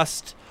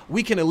adjust.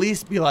 We can at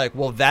least be like,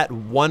 well, that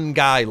one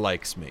guy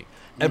likes me.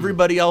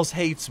 Everybody else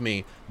hates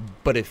me,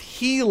 but if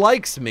he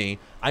likes me,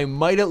 I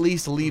might at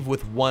least leave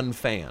with one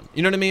fan.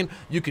 You know what I mean?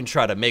 You can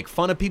try to make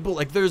fun of people.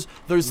 Like, there's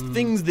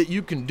things that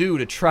you can do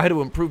to try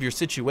to improve your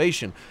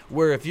situation,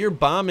 where if you're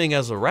bombing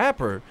as a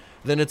rapper,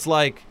 then it's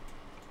like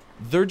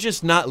they're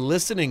just not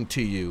listening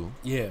to you.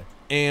 Yeah.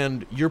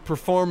 And you're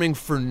performing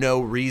for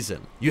no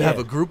reason. You have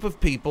a group of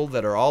people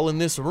that are all in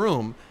this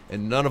room,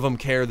 and none of them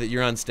care that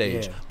you're on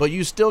stage. Yeah. But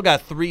you still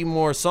got 3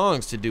 more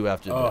songs to do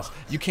after this.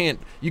 You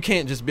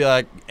can't just be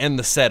like, end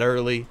the set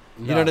early.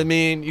 You know what I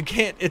mean? You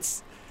can't.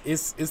 It's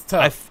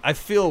tough. I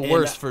feel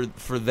worse for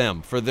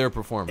them, for their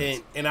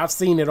performance. And I've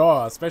seen it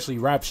all, especially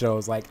rap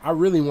shows. Like, I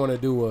really want to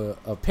do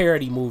a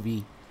parody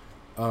movie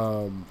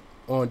on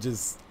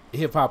just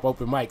hip-hop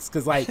open mics,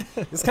 because like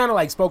it's kind of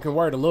like spoken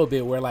word a little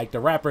bit, where like the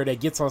rapper that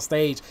gets on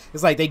stage,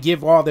 it's like they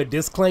give all their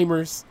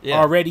disclaimers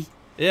already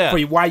for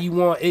why you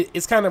want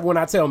it's kind of when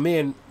I tell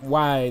men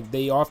why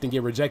they often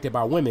get rejected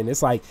by women.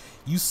 It's like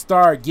you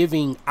start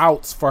giving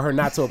outs for her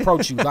not to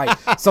approach you.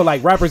 Like, so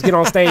like rappers get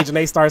on stage and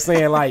they start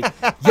saying like,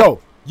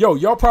 yo,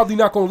 y'all probably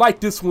not gonna like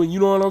this one,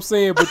 you know what I'm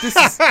saying? But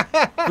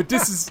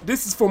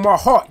this is for my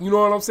heart, you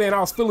know what I'm saying?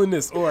 I was feeling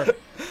this, or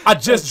I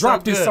just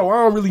dropped this, so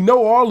I don't really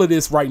know all of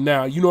this right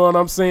now, you know what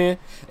I'm saying?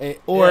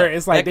 Or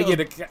it's like they get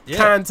a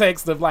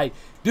context of like,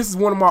 this is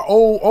one of my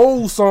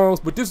old songs,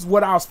 but this is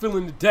what I was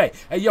feeling today.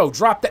 Hey, yo,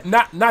 drop that,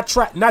 not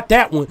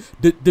that one,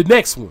 the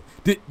next one,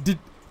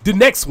 the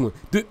next one,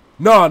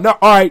 no, all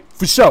right,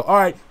 for sure. All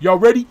right, y'all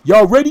ready?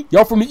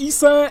 Y'all from the east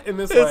side?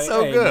 And it's like,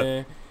 so hey, good.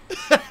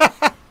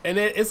 Man. And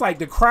it's like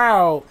the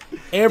crowd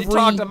every You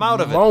talked them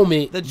out of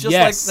moment. it.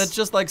 That's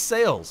just like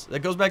sales. That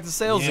goes back to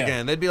sales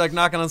again. They'd be like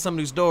knocking on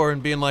somebody's door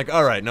and being like,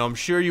 all right, now I'm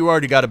sure you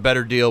already got a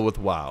better deal with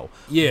WoW.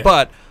 Yeah.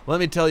 But let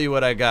me tell you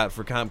what I got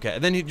for Comcast.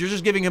 And then you're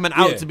just giving him an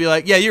out to be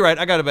like, yeah, you're right.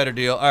 I got a better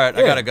deal. All right,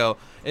 I got to go.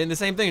 And the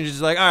same thing, you're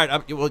just like, all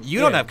right, well, you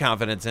don't have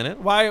confidence in it.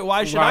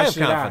 Why should I have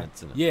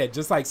confidence in it? Yeah,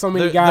 just like so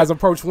many guys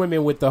approach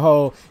women with the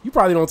whole, you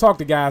probably don't talk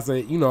to guys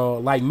that,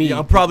 like me. Yeah,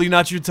 I'm probably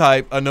not your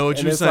type. I know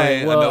what you're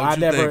saying. Like, well, I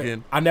know what you're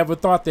thinking. I never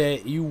thought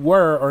that you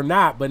were or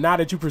not, but now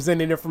that you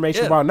presented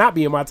information about not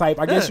being my type,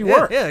 I guess you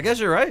were. Yeah, I guess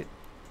you're right.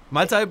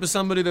 My type is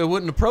somebody that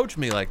wouldn't approach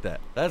me like that.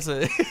 That's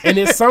it. And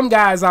there's some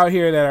guys out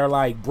here that are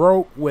like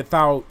broke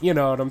without, you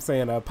know what I'm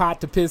saying, a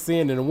pot to piss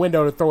in and a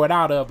window to throw it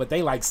out of, but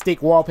they like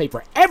stick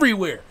wallpaper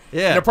everywhere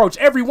and approach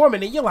every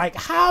woman. And you're like,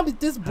 how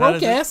did this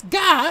broke ass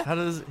guy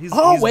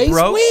always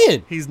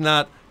win? He's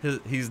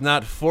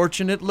not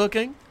fortunate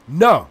looking.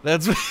 No, I'm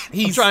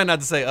trying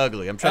not to say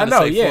ugly. I'm trying to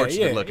say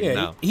fortunate looking. Yeah.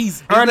 Now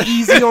He's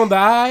uneasy on the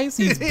eyes.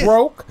 He's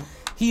broke.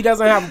 He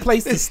doesn't have a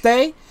place to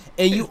stay.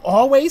 And you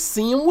always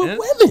see him with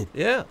women.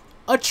 Yeah.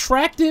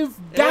 Attractive,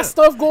 got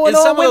stuff going and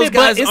on some with of those it,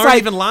 guys but it's aren't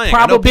like even lying.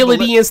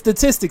 probability and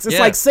statistics. It's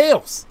like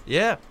sales.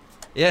 Yeah.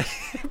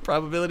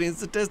 Probability and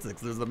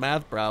statistics. There's the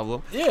math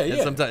problem. And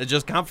sometimes it's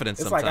just confidence.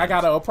 It's sometimes. like I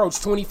got to approach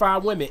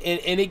 25 women.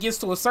 And it gets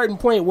to a certain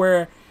point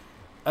where,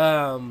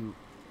 and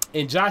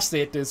Josh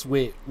said this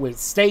with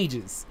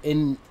stages,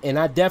 and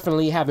I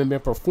definitely haven't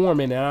been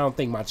performing, and I don't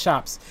think my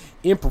chops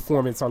in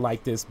performance are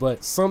like this,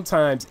 but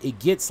sometimes it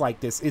gets like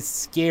this. It's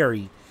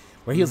scary.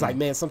 Where he was like,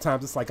 man,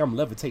 sometimes it's like I'm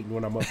levitating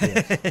when I'm up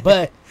there.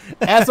 But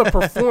as a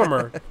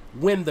performer,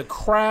 when the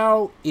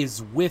crowd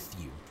is with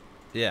you,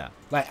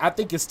 like I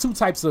think it's two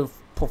types of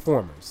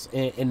performers.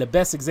 And the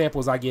best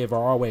examples I give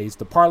are always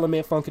the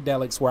Parliament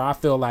Funkadelics, where I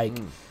feel like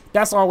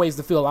that's always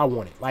the feel I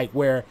wanted. Like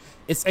where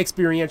it's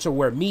experiential,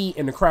 where me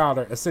and the crowd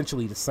are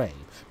essentially the same.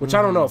 Which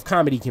I don't know if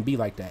comedy can be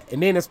like that.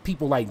 And then there's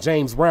people like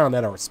James Brown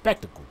that are a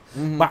spectacle.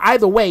 But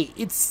either way,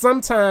 it's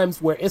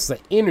sometimes where it's an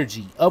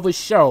energy of a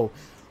show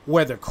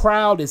where the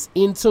crowd is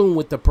in tune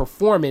with the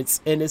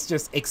performance and it's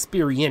just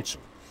experiential.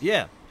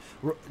 Yeah.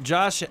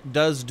 Josh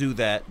does do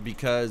that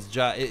because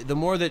the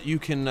more that you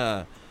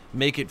can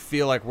make it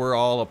feel like we're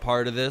all a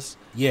part of this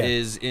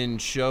is in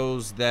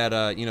shows that,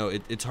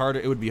 it's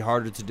harder. It would be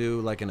harder to do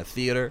like in a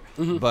theater,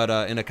 but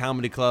in a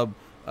comedy club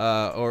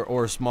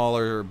or a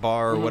smaller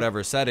bar or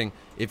whatever setting,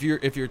 if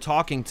you're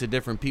talking to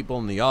different people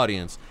in the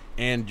audience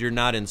and you're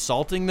not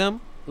insulting them,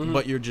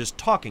 but you're just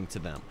talking to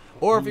them.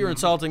 Or if you're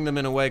insulting them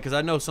in a way, because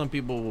I know some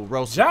people will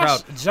roast the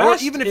crowd. Or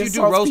even if you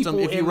do roast them,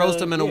 if you roast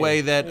them in a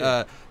way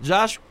that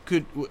Josh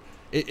could,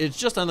 it's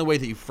just on the way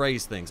that you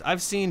phrase things.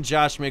 I've seen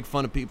Josh make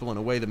fun of people in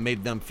a way that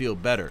made them feel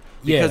better.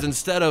 Because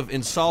instead of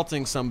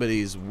insulting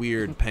somebody's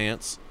weird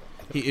pants,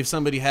 if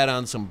somebody had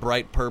on some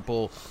bright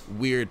purple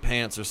weird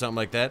pants or something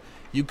like that,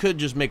 you could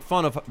just make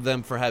fun of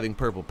them for having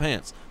purple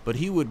pants. But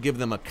he would give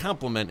them a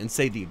compliment and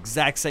say the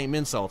exact same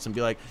insults and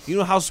be like, you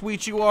know how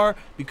sweet you are?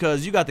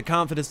 Because you got the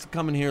confidence to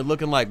come in here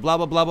looking like blah,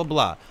 blah, blah, blah,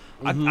 blah.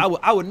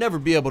 I would never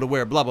be able to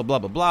wear blah, blah, blah,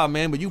 blah, blah,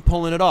 man, but you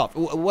pulling it off.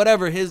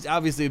 Whatever his,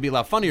 obviously it'd be a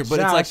lot funnier, but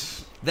Josh. it's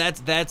like,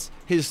 that's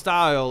his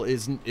style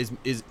is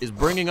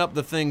bringing up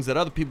the things that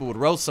other people would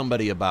roast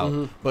somebody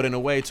about, but in a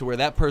way to where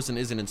that person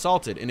isn't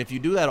insulted. And if you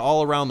do that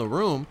all around the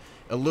room,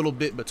 a little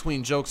bit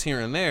between jokes here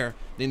and there,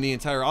 then the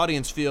entire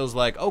audience feels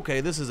like,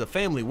 okay, this is a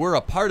family. We're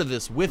a part of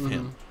this with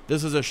him.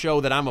 This is a show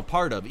that I'm a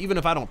part of. Even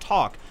if I don't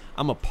talk,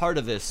 I'm a part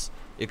of this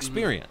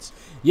experience.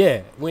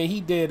 Yeah, when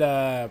he did,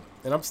 and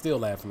I'm still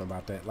laughing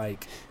about that.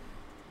 Like,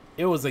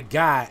 it was a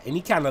guy, and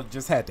he kind of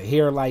just had the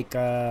hair like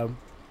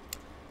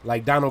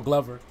Donald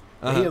Glover.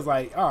 And he was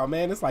like, oh,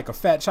 man, it's like a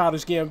fat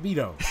childish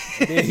Gambino.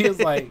 And then he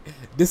was like,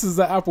 this is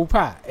an apple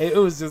pie. And it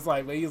was just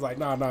like, he was like,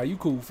 nah, you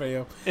cool,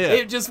 fam. Yeah.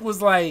 It just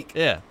was like,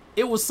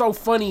 it was so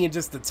funny and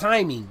just the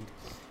timing.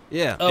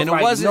 Yeah, and it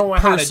wasn't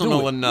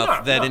personal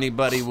enough that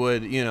anybody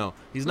would,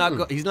 he's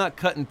not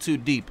cutting too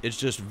deep. It's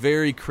just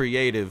very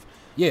creative.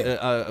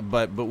 Yeah.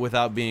 But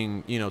without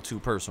being, too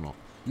personal.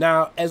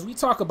 Now, as we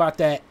talk about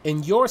that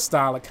in your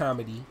style of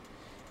comedy,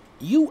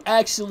 you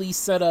actually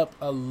set up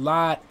a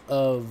lot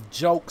of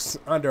jokes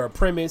under a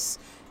premise,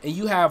 and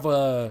you have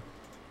I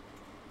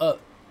don't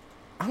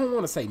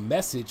want to say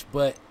message,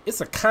 but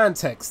it's a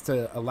context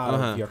to a lot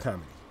of your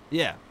comedy.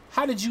 Yeah.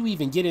 How did you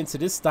even get into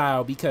this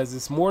style? Because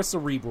it's more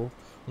cerebral,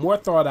 more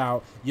thought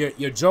out.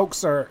 Your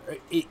jokes are,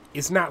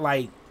 it's not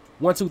like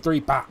 1, 2,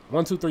 3, pop,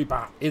 1, 2, 3,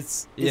 pop.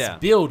 It's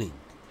building.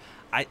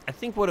 I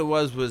think what it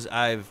was there's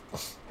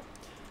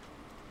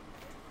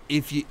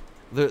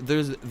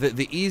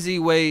the easy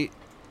way.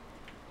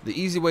 The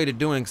easy way to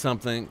doing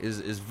something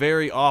is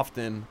very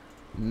often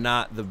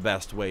not the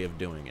best way of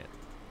doing it.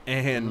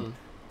 And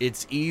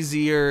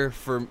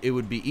it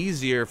would be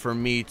easier for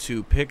me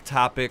to pick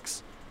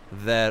topics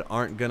that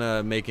aren't going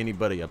to make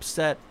anybody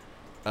upset.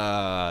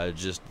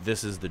 Just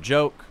this is the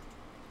joke,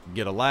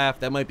 get a laugh.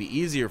 That might be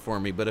easier for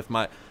me, but if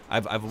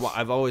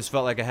I've always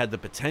felt like I had the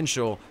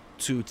potential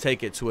to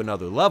take it to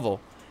another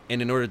level.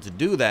 And in order to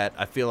do that,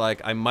 I feel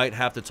like I might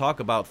have to talk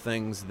about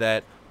things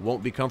that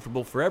won't be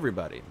comfortable for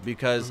everybody,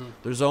 because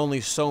there's only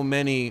so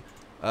many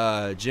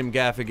Jim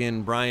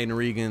Gaffigan, Brian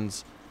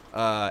Regans,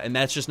 and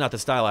that's just not the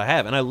style I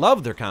have. And I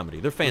love their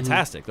comedy. They're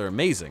fantastic. They're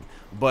amazing.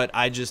 But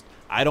I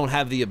don't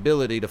have the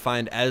ability to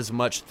find as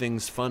much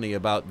things funny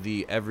about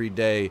the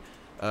everyday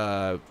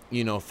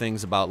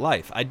things about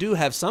life. I do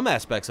have some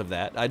aspects of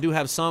that. I do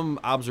have some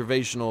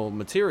observational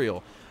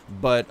material,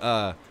 but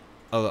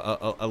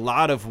a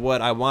lot of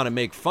what I want to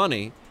make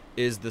funny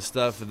is the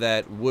stuff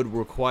that would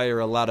require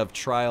a lot of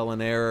trial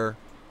and error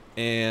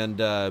and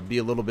be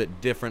a little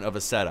bit different of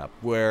a setup,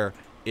 where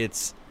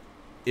it's,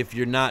 if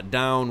you're not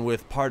down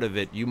with part of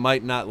it, you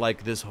might not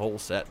like this whole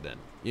set then,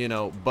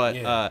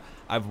 but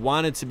I've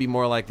wanted to be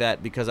more like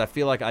that because I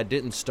feel like I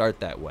didn't start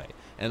that way.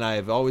 And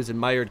I've always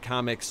admired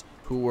comics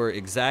who were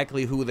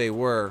exactly who they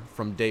were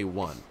from day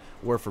one,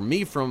 where for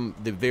me from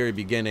the very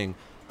beginning,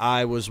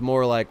 I was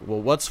more like,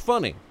 well, what's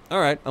funny? All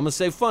right, I'm going to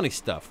say funny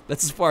stuff.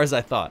 That's as far as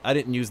I thought. I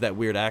didn't use that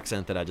weird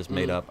accent that I just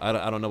made up.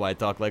 I don't know why I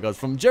talk like I was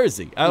from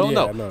Jersey. I don't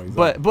know.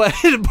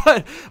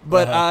 Exactly.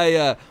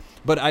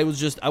 But I was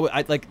just,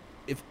 I like,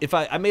 if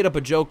I made up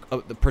a joke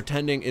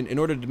pretending, in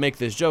order to make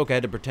this joke, I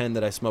had to pretend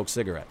that I smoked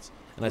cigarettes.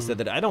 And I said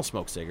that I don't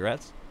smoke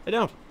cigarettes. I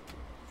don't.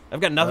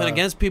 I've got nothing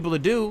against people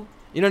that do.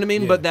 You know what I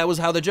mean? Yeah. But that was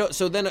how the joke.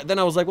 So then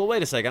I was like, well,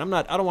 wait a second.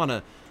 I don't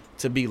want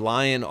to be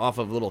lying off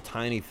of little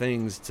tiny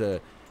things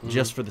to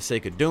just for the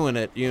sake of doing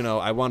it.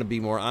 I want to be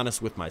more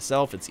honest with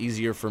myself. It's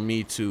easier for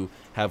me to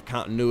have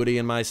continuity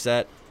in my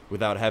set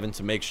without having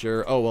to make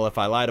sure, oh, well, if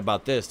I lied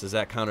about this, does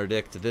that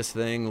contradict this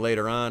thing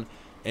later on?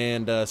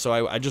 And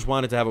so I just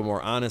wanted to have a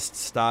more honest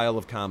style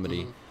of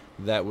comedy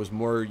that was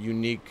more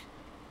unique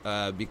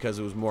because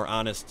it was more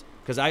honest.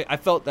 Because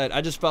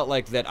I just felt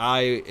like that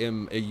I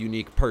am a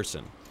unique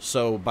person.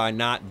 So by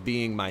not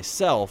being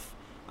myself,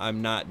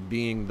 I'm not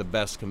being the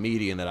best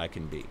comedian that I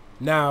can be.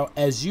 Now,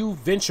 as you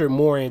venture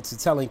more into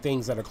telling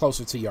things that are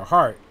closer to your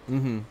heart,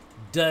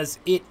 does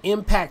it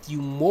impact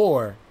you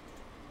more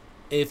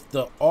if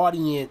the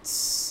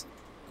audience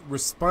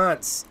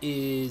response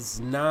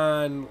is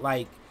not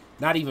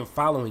even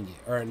following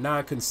it or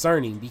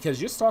non-concerning,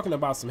 because you're talking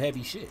about some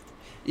heavy shit?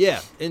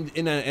 Yeah,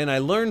 and I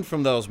learned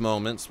from those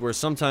moments where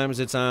sometimes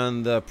it's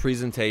on the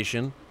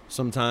presentation.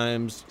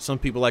 Sometimes some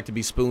people like to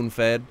be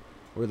spoon-fed,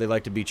 where they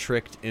like to be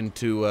tricked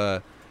into,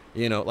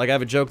 like I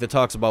have a joke that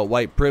talks about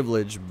white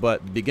privilege,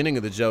 but the beginning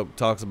of the joke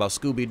talks about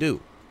Scooby-Doo,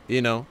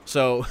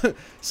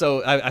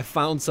 So I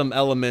found some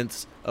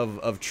elements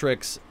of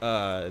tricks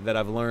that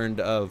I've learned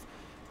of.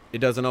 It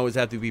doesn't always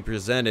have to be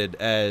presented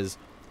as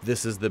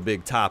this is the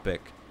big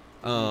topic.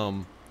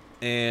 And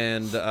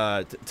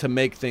to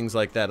make things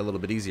like that a little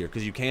bit easier,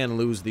 because you can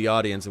lose the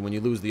audience, and when you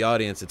lose the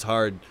audience, it's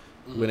hard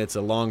when it's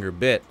a longer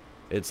bit.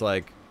 It's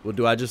like, well,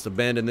 do I just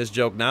abandon this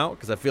joke now?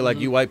 Because I feel like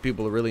you white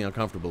people are really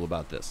uncomfortable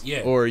about this.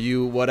 Yeah. Or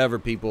you whatever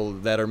people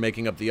that are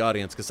making up the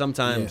audience, because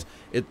sometimes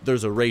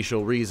there's a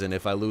racial reason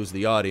if I lose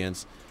the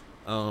audience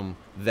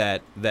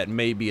that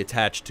may be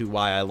attached to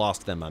why I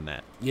lost them on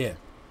that. Yeah,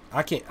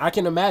 I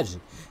can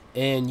imagine.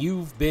 And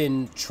you've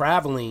been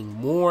traveling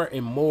more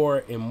and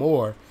more and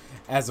more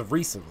as of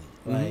recently.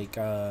 Like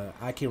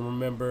I can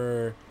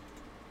remember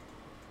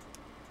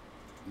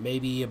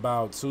maybe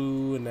about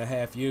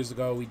 2.5 years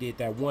ago, we did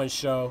that one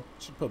show.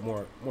 Should put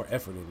more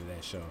effort into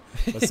that show.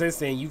 But since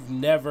then, you've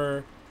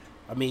never.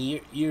 I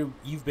mean,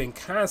 you've been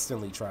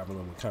constantly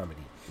traveling with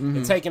comedy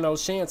and taking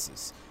those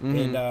chances,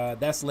 and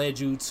that's led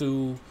you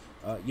to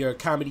your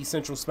Comedy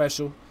Central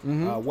special,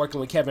 working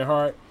with Kevin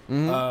Hart.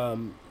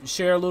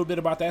 Share a little bit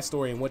about that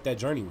story and what that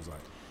journey was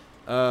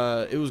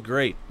like. It was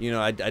great.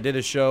 I did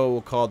a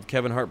show called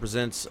Kevin Hart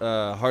Presents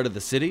Heart of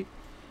the City.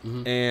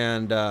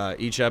 And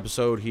each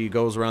episode he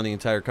goes around the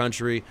entire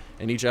country,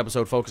 and each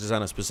episode focuses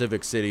on a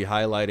specific city,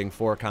 highlighting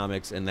 4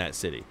 comics in that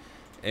city.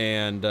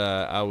 And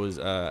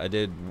I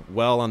did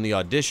well on the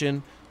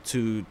audition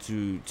to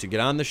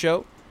get on the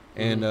show,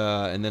 and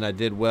then I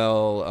did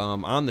well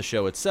on the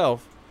show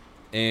itself,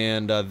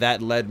 and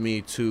that led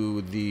me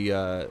to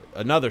the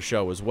another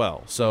show as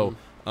well. So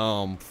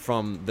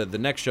from the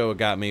next show it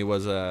got me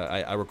was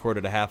I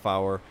recorded a half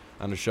hour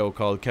on a show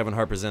called Kevin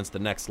Hart Presents The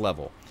Next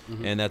Level.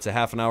 And that's a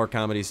half an hour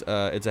comedy.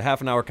 It's a half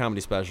an hour comedy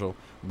special,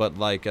 but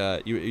like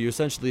you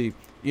essentially,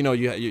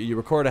 you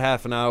record a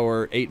half an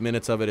hour, 8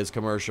 minutes of it is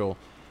commercial.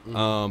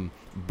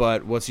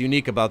 But what's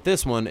unique about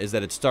this one is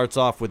that it starts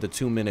off with a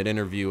 2-minute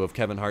interview of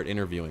Kevin Hart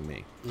interviewing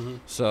me.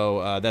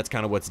 So that's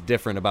kind of what's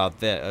different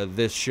about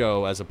this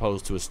show as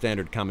opposed to a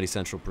standard Comedy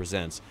Central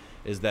Presents,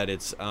 is that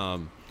it's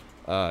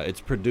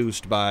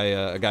produced by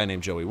a guy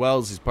named Joey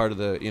Wells. He's part of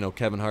the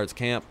Kevin Hart's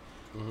camp.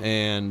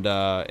 And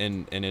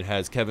it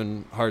has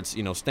Kevin Hart's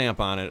stamp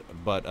on it,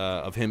 but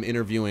of him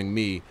interviewing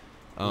me,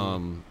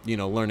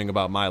 learning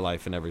about my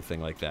life and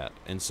everything like that.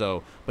 And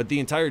so, but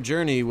the entire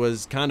journey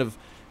was kind of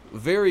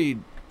very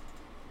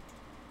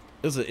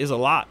is a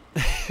lot.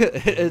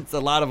 It's a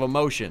lot of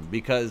emotion,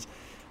 because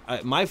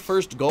my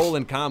first goal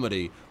in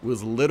comedy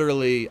was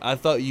literally, I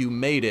thought you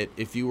made it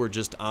if you were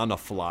just on a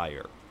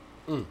flyer.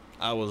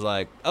 I was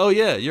like, oh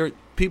yeah,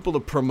 people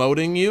are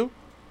promoting you.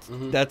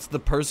 That's the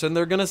person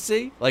they're gonna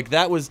see. Like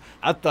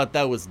I thought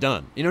that was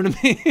done. You know what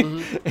I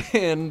mean?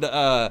 And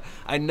I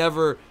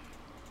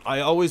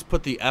always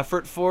put the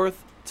effort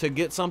forth to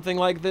get something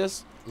like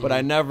this, but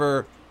I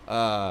never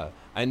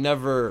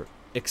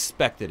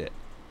expected it.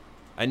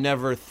 I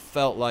never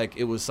felt like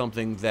it was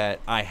something that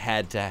I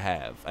had to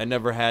have. I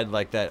never had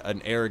like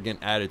an arrogant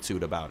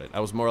attitude about it. I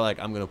was more like,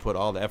 I'm gonna put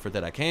all the effort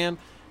that I can,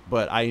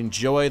 but I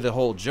enjoy the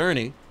whole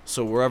journey.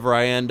 So wherever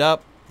I end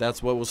up,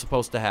 that's what was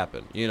supposed to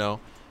happen, you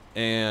know.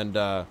 And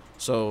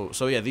so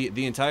yeah,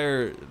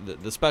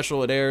 the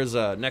special, it airs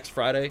next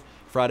Friday,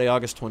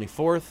 August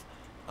 24th.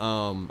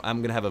 I'm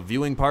gonna have a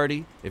viewing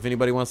party. If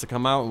anybody wants to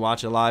come out and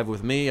watch it live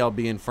with me, I'll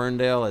be in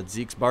Ferndale at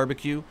Zeke's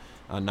Barbecue,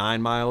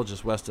 9 Mile,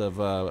 just west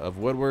of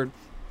Woodward.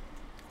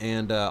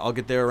 And I'll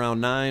get there around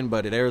 9,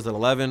 but it airs at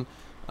 11.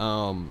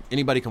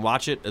 Anybody can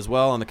watch it as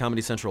well on the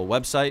Comedy Central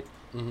website.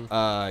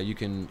 You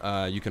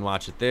can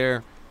watch it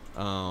there.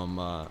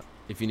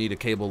 If you need a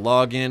cable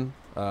login,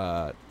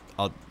 I'll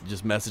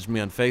just message me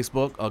on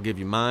Facebook. I'll give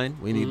you mine.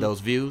 We need those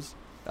views.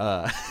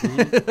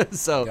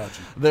 So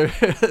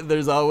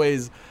there's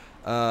always,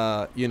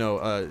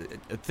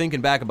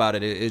 thinking back about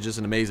it, it's just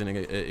an amazing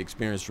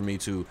experience for me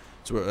to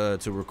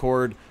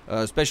record,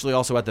 especially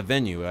also at the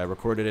venue. I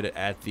recorded it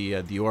at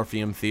the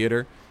Orpheum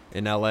Theater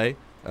in LA,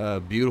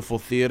 beautiful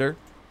theater.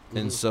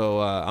 And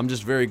so I'm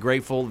just very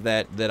grateful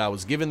that I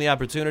was given the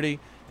opportunity,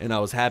 and I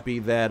was happy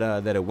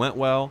that it went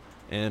well,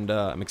 and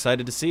I'm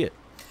excited to see it.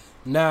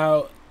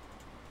 Now,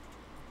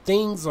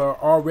 things are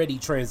already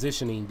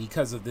transitioning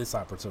because of this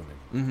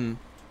opportunity.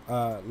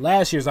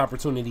 Last year's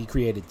opportunity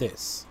created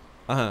this.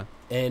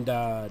 And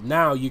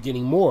now you're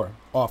getting more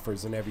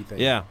offers and everything.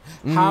 Yeah.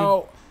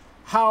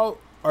 How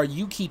are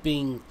you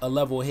keeping a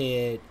level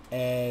head,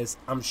 as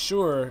I'm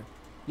sure,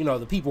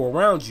 the people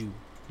around you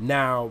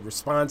now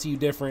respond to you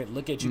different,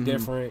 look at you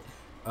different.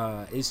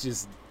 It's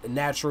just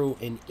natural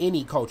in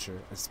any culture,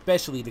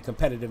 especially the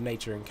competitive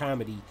nature in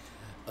comedy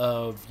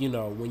of,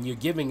 when you're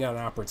giving an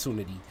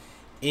opportunity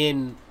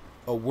in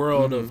a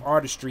world of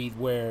artistry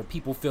where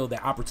people feel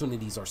that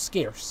opportunities are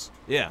scarce.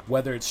 Yeah.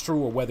 Whether it's true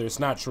or whether it's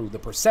not true, the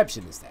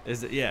perception is that.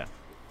 Is it? Yeah.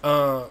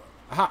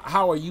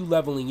 How are you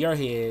leveling your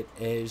head,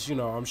 as,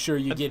 I'm sure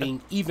you're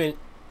getting even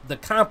the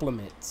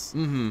compliments.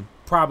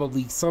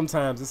 Probably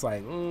sometimes it's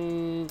like,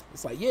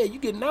 yeah, you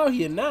getting out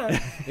here now.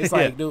 It's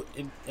like,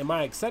 am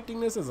I accepting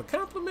this as a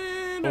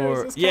compliment,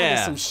 or is this kind of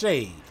some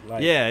shade?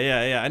 Like,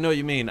 yeah. I know what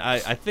you mean.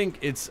 I think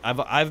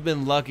I've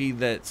been lucky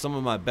that some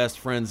of my best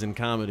friends in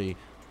comedy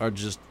are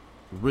just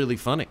really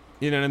funny.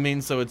 You know what I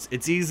mean? So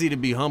it's easy to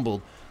be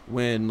humbled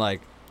when,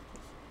 like,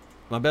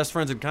 my best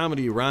friends in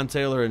comedy, Ron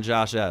Taylor and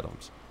Josh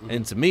Adams.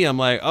 And to me, I'm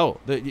like,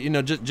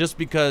 just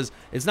because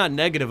it's not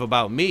negative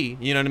about me,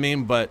 you know what I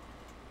mean? But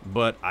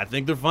I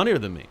think they're funnier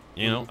than me.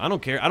 You know, I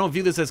don't care. I don't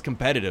view this as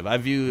competitive. I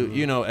view,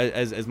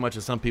 as much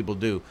as some people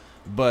do.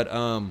 But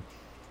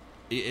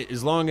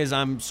as long as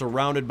I'm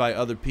surrounded by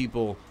other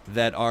people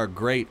that are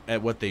great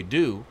at what they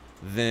do,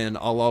 then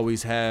I'll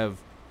always have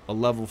a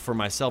level for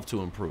myself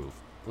to improve.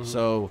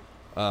 So,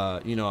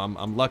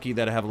 I'm lucky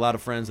that I have a lot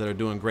of friends that are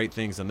doing great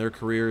things in their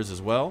careers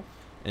as well.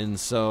 And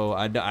so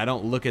I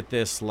don't look at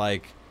this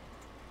like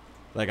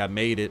I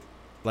made it,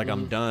 like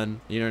I'm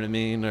done, you know what I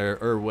mean,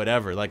 or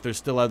whatever. Like, there's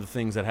still other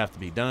things that have to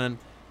be done,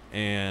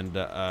 and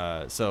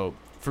so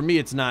for me,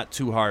 it's not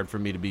too hard for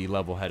me to be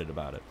level-headed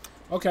about it.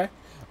 Okay,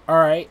 all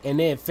right, and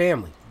then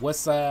family.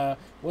 What's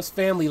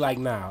family like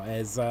now?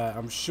 As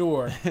I'm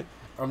sure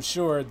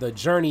the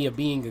journey of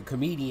being a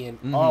comedian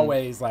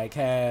always like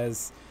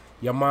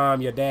your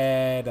mom, your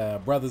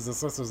dad, brothers and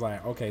sisters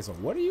like, okay, so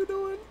what are you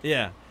doing?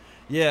 Yeah.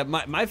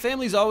 My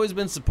family's always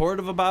been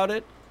supportive about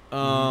it.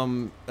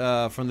 From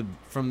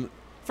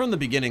the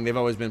beginning, they've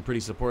always been pretty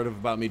supportive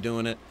about me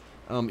doing it,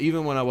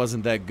 even when I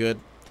wasn't that good.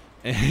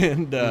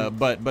 And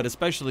but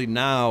especially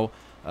now,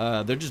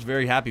 they're just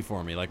very happy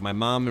for me. Like, my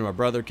mom and my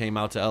brother came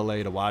out to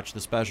LA to watch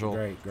the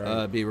special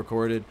be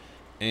recorded,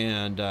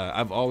 and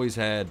I've always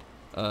had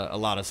a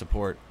lot of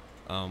support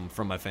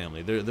from my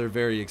family. They're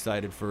very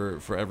excited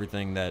for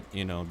everything that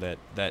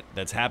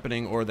that's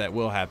happening or that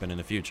will happen in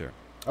the future.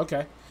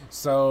 Okay,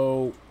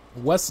 so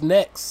what's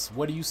next?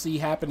 What do you see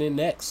happening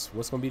next?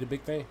 What's gonna be the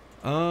big thing?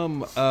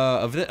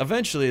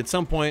 Eventually, at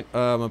some point,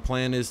 my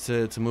plan is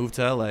to move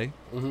to LA.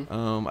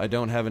 I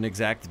don't have an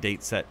exact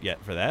date set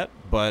yet for that,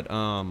 but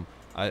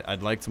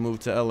I'd like to move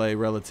to LA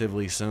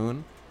relatively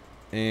soon,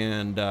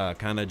 and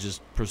kind of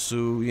just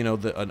pursue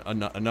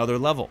another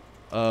level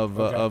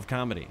of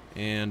comedy.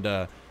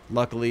 And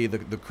luckily,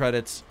 the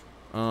credits,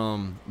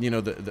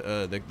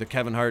 the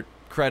Kevin Hart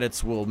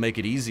credits will make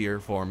it easier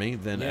for me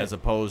than as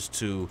opposed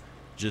to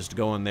just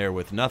going there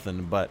with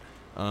nothing. But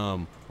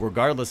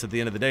regardless, at the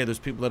end of the day, there's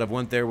people that have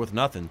went there with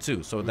nothing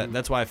too. So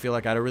that's why I feel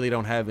like I really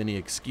don't have any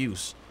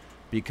excuse,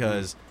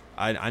 because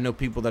I know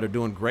people that are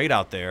doing great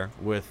out there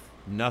with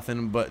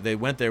nothing, but they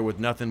went there with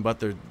nothing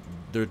but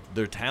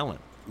their talent.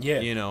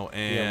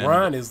 And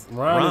Ron is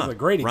a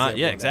great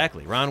example.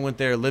 Exactly. Ron went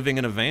there living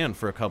in a van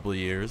for a couple of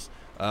years,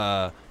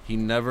 He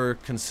never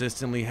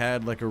consistently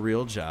had like a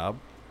real job,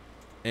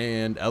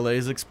 and LA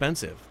is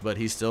expensive, but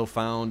he still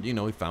found, he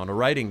found a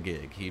writing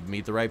gig. He'd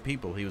meet the right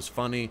people. He was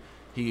funny.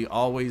 He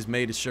always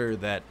made sure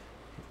that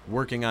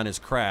working on his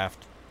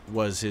craft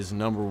was his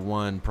number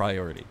one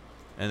priority,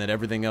 and that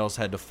everything else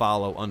had to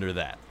follow under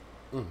that.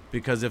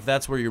 Because if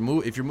that's where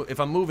you're if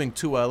I'm moving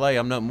to LA,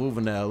 I'm not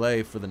moving to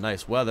LA for the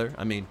nice weather.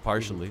 I mean,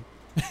 partially.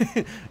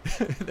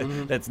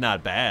 That's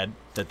not bad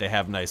that they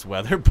have nice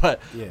weather,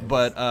 but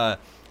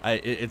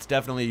it's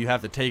definitely, you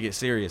have to take it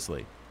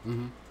seriously.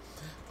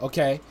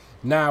 Okay,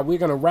 now we're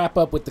gonna wrap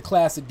up with the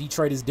classic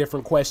Detroit is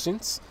Different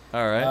questions.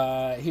 All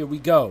right. Here we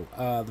go.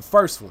 The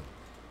first one,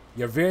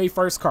 your very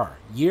first car,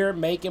 year,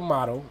 make, and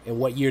model, and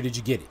what year did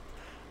you get it?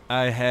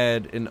 I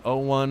had an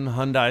 01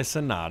 Hyundai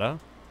Sonata.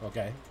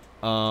 Okay.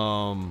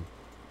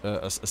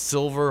 A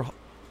silver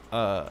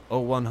 01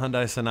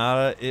 Hyundai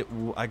Sonata.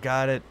 I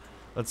got it.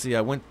 Let's see.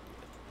 I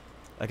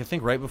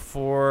think right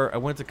before I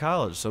went to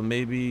college, so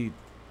maybe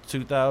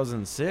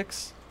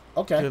 2006.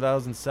 Okay.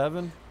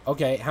 2007.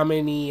 Okay. How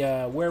many?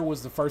 Where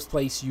was the first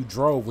place you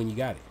drove when you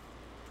got it?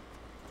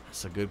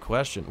 That's a good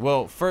question.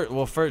 Well,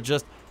 first,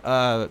 just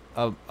a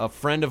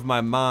friend of my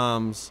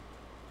mom's,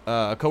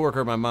 a coworker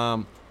of my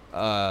mom.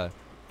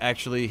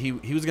 Actually, he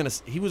was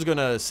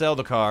gonna sell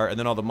the car, and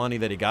then all the money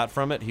that he got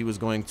from it, he was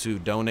going to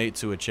donate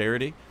to a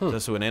charity,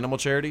 to an animal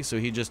charity. So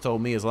he just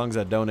told me as long as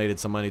I donated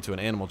some money to an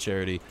animal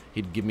charity,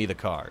 he'd give me the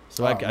car.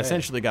 So I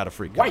essentially got a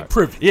free car. White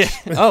privilege. Yeah.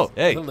 Oh,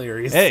 hey.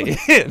 Hilarious. Hey.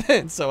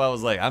 So I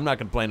was like, I'm not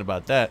complaining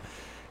about that,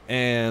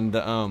 and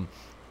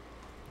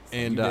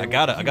I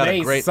got a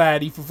great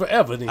society for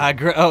forever. Then. I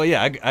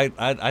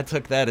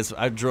took that as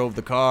I drove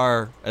the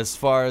car as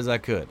far as I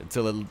could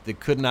until it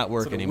could not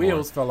work the anymore.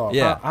 Wheels fell off.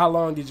 Yeah. How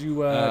long did you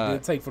did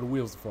it take for the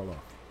wheels to fall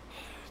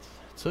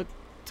off?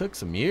 Took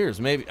some years,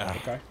 maybe.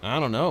 Okay. I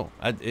don't know.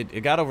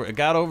 It got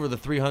over the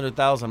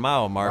 300,000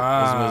 mile mark.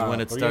 Was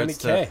when it starts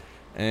to,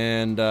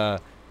 and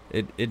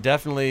it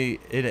definitely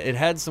it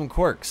had some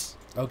quirks.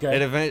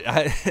 Okay.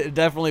 It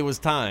definitely was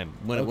time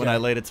when I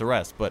laid it to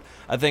rest. But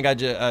I think I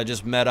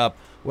just met up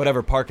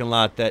whatever parking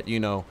lot that,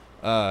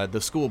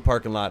 the school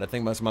parking lot. I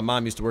think my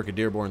mom used to work at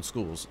Dearborn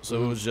Schools.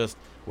 So it was just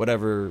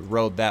whatever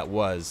road that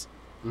was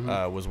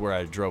where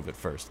I drove it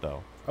first,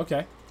 though.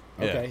 Okay.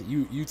 Okay.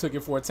 Yeah. You took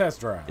it for a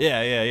test drive.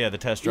 Yeah. The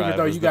test drive. Even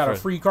though you got a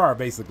free car,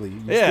 basically.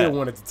 You still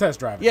wanted to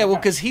test drive it. Yeah, well,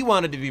 because he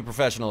wanted to be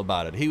professional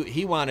about it.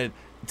 He wanted...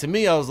 To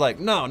me, I was like,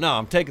 no,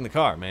 I'm taking the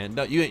car, man.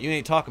 No, you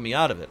ain't talking me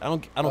out of it. I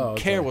don't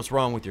care what's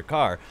wrong with your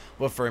car.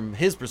 But from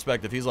his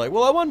perspective, he's like,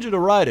 well, I wanted you to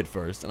ride it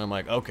first. And I'm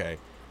like, okay,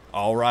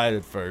 I'll ride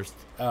it first.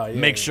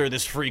 Make sure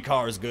this free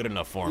car is good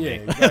enough for me.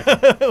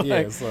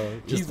 Exactly.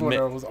 So he's one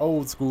of those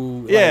old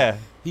school.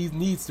 He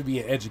needs to be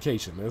in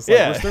education. It's like,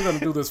 we're still going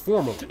to do this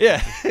formally.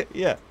 Yeah.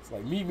 It's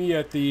like, meet me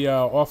at the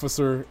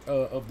officer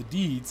of the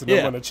deeds, and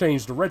I'm going to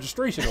change the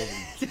registration over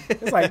you.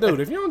 It's like, dude,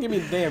 if you don't give me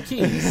the damn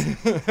keys...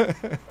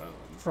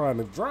 trying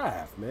to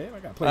drive, man. I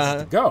got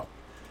places to go.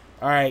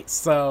 All right,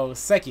 so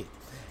second,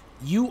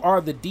 you are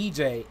the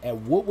DJ at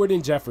Woodward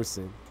and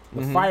Jefferson.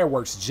 The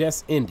fireworks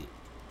just ended,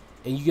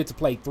 and you get to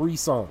play 3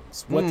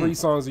 songs. What 3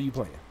 songs are you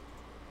playing?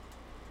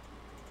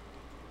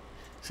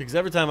 See, because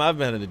every time I've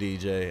been a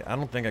DJ, I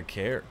don't think I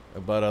care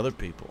about other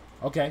people.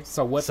 Okay,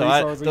 so what 3 songs are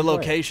you playing? The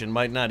location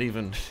might not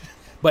even...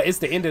 But it's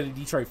the end of the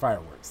Detroit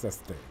fireworks. That's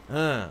the thing.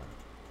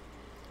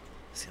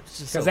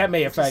 Because that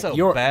may affect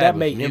your that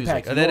may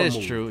impact your That is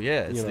mood, true.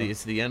 Yeah,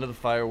 it's the end of the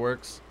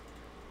fireworks.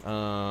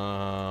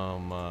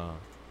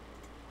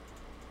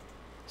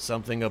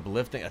 Something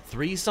uplifting.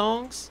 3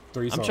 songs?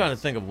 3 songs. I'm trying to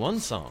think of one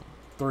song.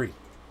 3.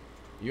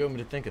 You want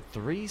me to think of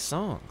 3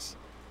 songs?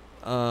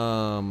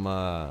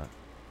 I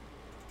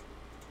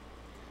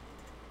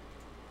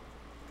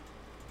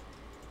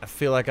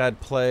feel like I'd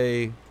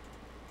play.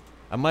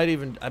 I might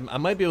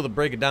be able to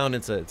break it down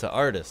into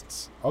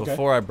artists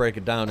before I break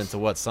it down into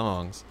what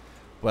songs.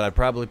 But I'd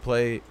probably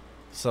play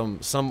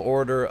some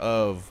order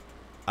of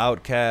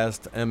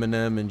Outkast,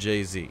 Eminem, and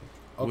Jay-Z.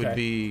 Would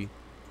be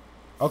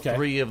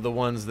 3 of the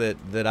ones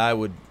that I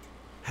would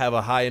have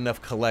a high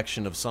enough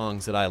collection of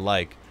songs that I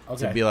like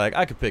to be like,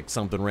 I could pick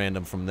something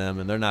random from them,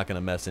 and they're not going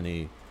to mess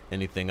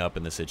anything up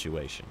in the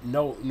situation.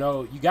 No,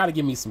 you got to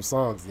give me some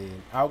songs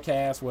then.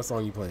 Outkast, what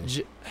song you playing?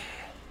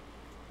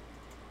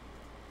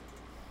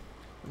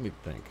 Let me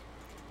think.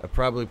 I'd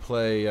probably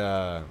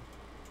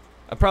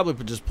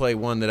just play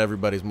one that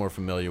everybody's more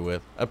familiar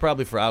with. I'd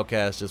probably, for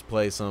Outkast, just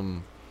play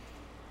some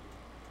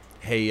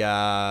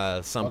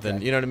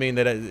something. You know what I mean?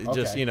 That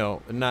just,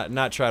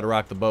 not try to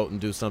rock the boat and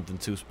do something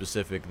too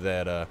specific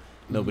that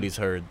nobody's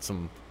heard,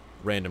 some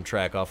random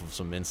track off of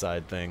some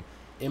inside thing.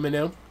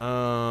 Eminem?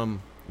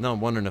 No,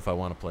 I'm wondering if I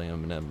want to play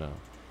Eminem now.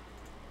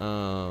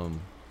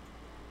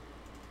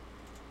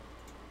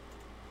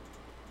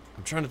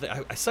 I'm trying to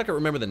think. I suck at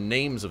remember the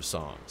names of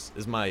songs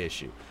is my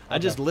issue. I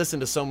just listen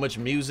to so much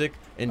music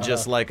and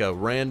just like a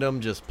random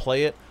just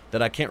play it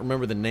that I can't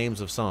remember the names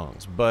of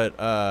songs. But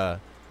because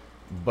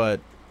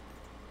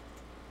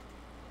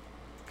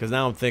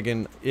now I'm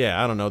thinking,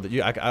 I don't know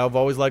that I've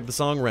always liked the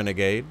song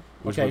Renegade,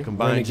 which would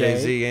combine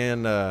Jay-Z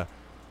and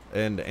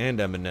and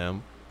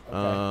Eminem.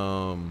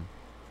 Okay.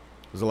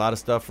 There's a lot of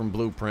stuff from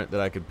Blueprint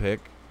that I could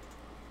pick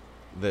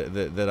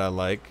that I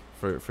like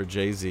for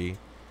Jay-Z.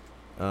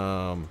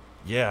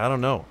 Yeah, I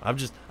don't know. I'm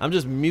just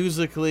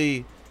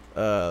musically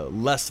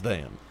less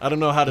than. I don't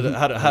know how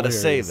to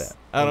say that.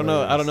 I don't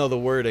know the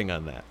wording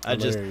on that.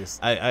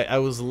 I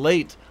was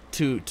late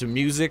to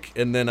music,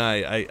 and then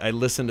I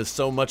listened to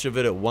so much of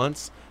it at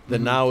once that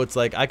now it's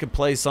like I could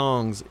play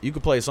songs. You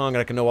could play a song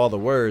and I can know all the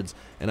words,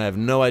 and I have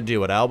no idea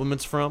what album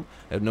it's from.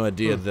 I have no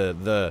idea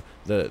the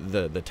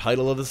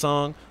title of the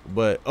song,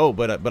 but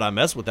I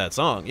mess with that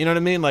song. You know what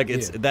I mean? Like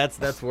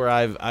that's where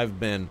I've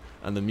been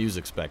on the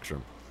music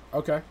spectrum.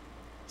 Okay.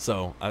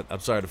 So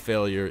I'm sorry to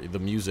fail the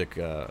music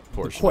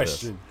portion.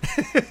 Question.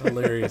 Of this.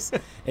 Hilarious.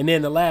 And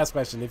then the last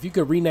question: if you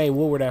could rename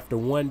Woodward after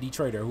one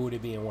Detroiter, who would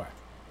it be and why?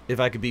 If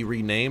I could be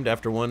renamed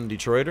after one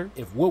Detroiter?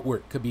 If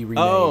Woodward could be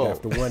renamed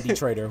after one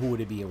Detroiter, who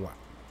would it be and why?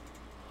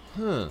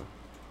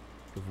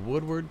 If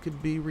Woodward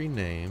could be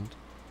renamed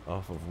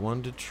off of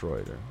one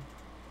Detroiter,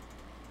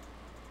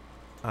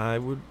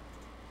 I'm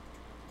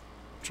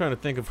trying to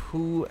think of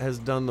who has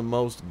done the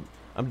most.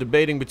 I'm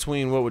debating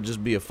between what would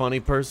just be a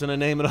funny person to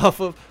name it off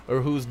of,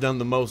 or who's done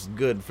the most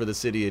good for the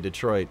city of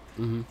Detroit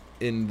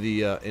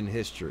in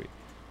history.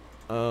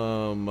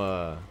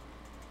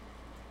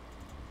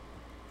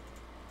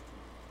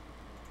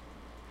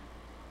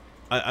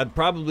 I'd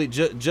probably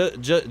just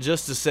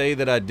to say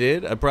that I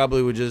did. I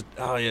probably would just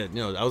I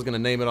was gonna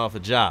name it off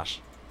of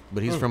Josh,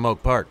 but he's from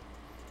Oak Park.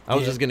 I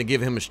was just gonna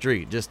give him a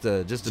street just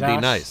to Josh, be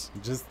nice.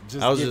 Just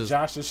I was give just,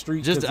 Josh a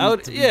street. Just to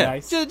be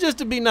nice. just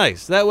to be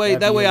nice. That way I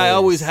hilarious.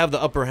 always have the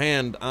upper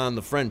hand on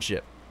the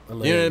friendship.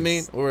 Hilarious. You know what I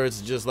mean? Where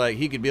it's just like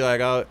he could be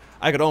like,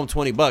 I could owe him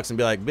 $20 and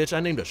be like, bitch, I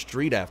named a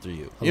street after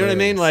you. Hilarious. You know what I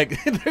mean?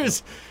 Like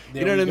there's,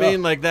 you know what I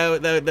mean? Like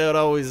that would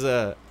always.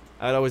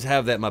 I'd always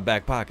have that in my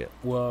back pocket.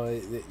 Well,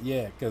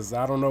 yeah, because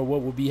I don't know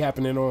what would be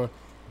happening on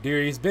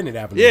Darius Bennett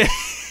Avenue. Yeah.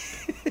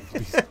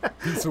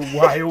 Piece of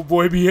wild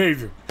boy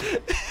behavior.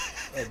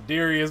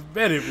 Darius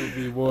Bennett would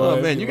be, boy.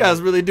 Oh, man, you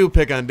guys really do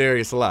pick on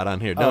Darius a lot on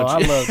here, don't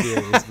you? I love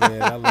Darius,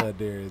 man. I love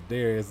Darius.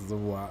 Darius is a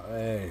wild.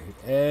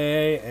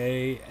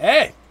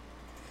 Hey.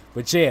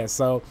 But yeah,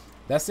 so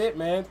that's it,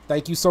 man.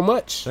 Thank you so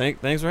much.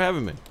 Thanks for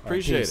having me.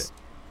 Appreciate it.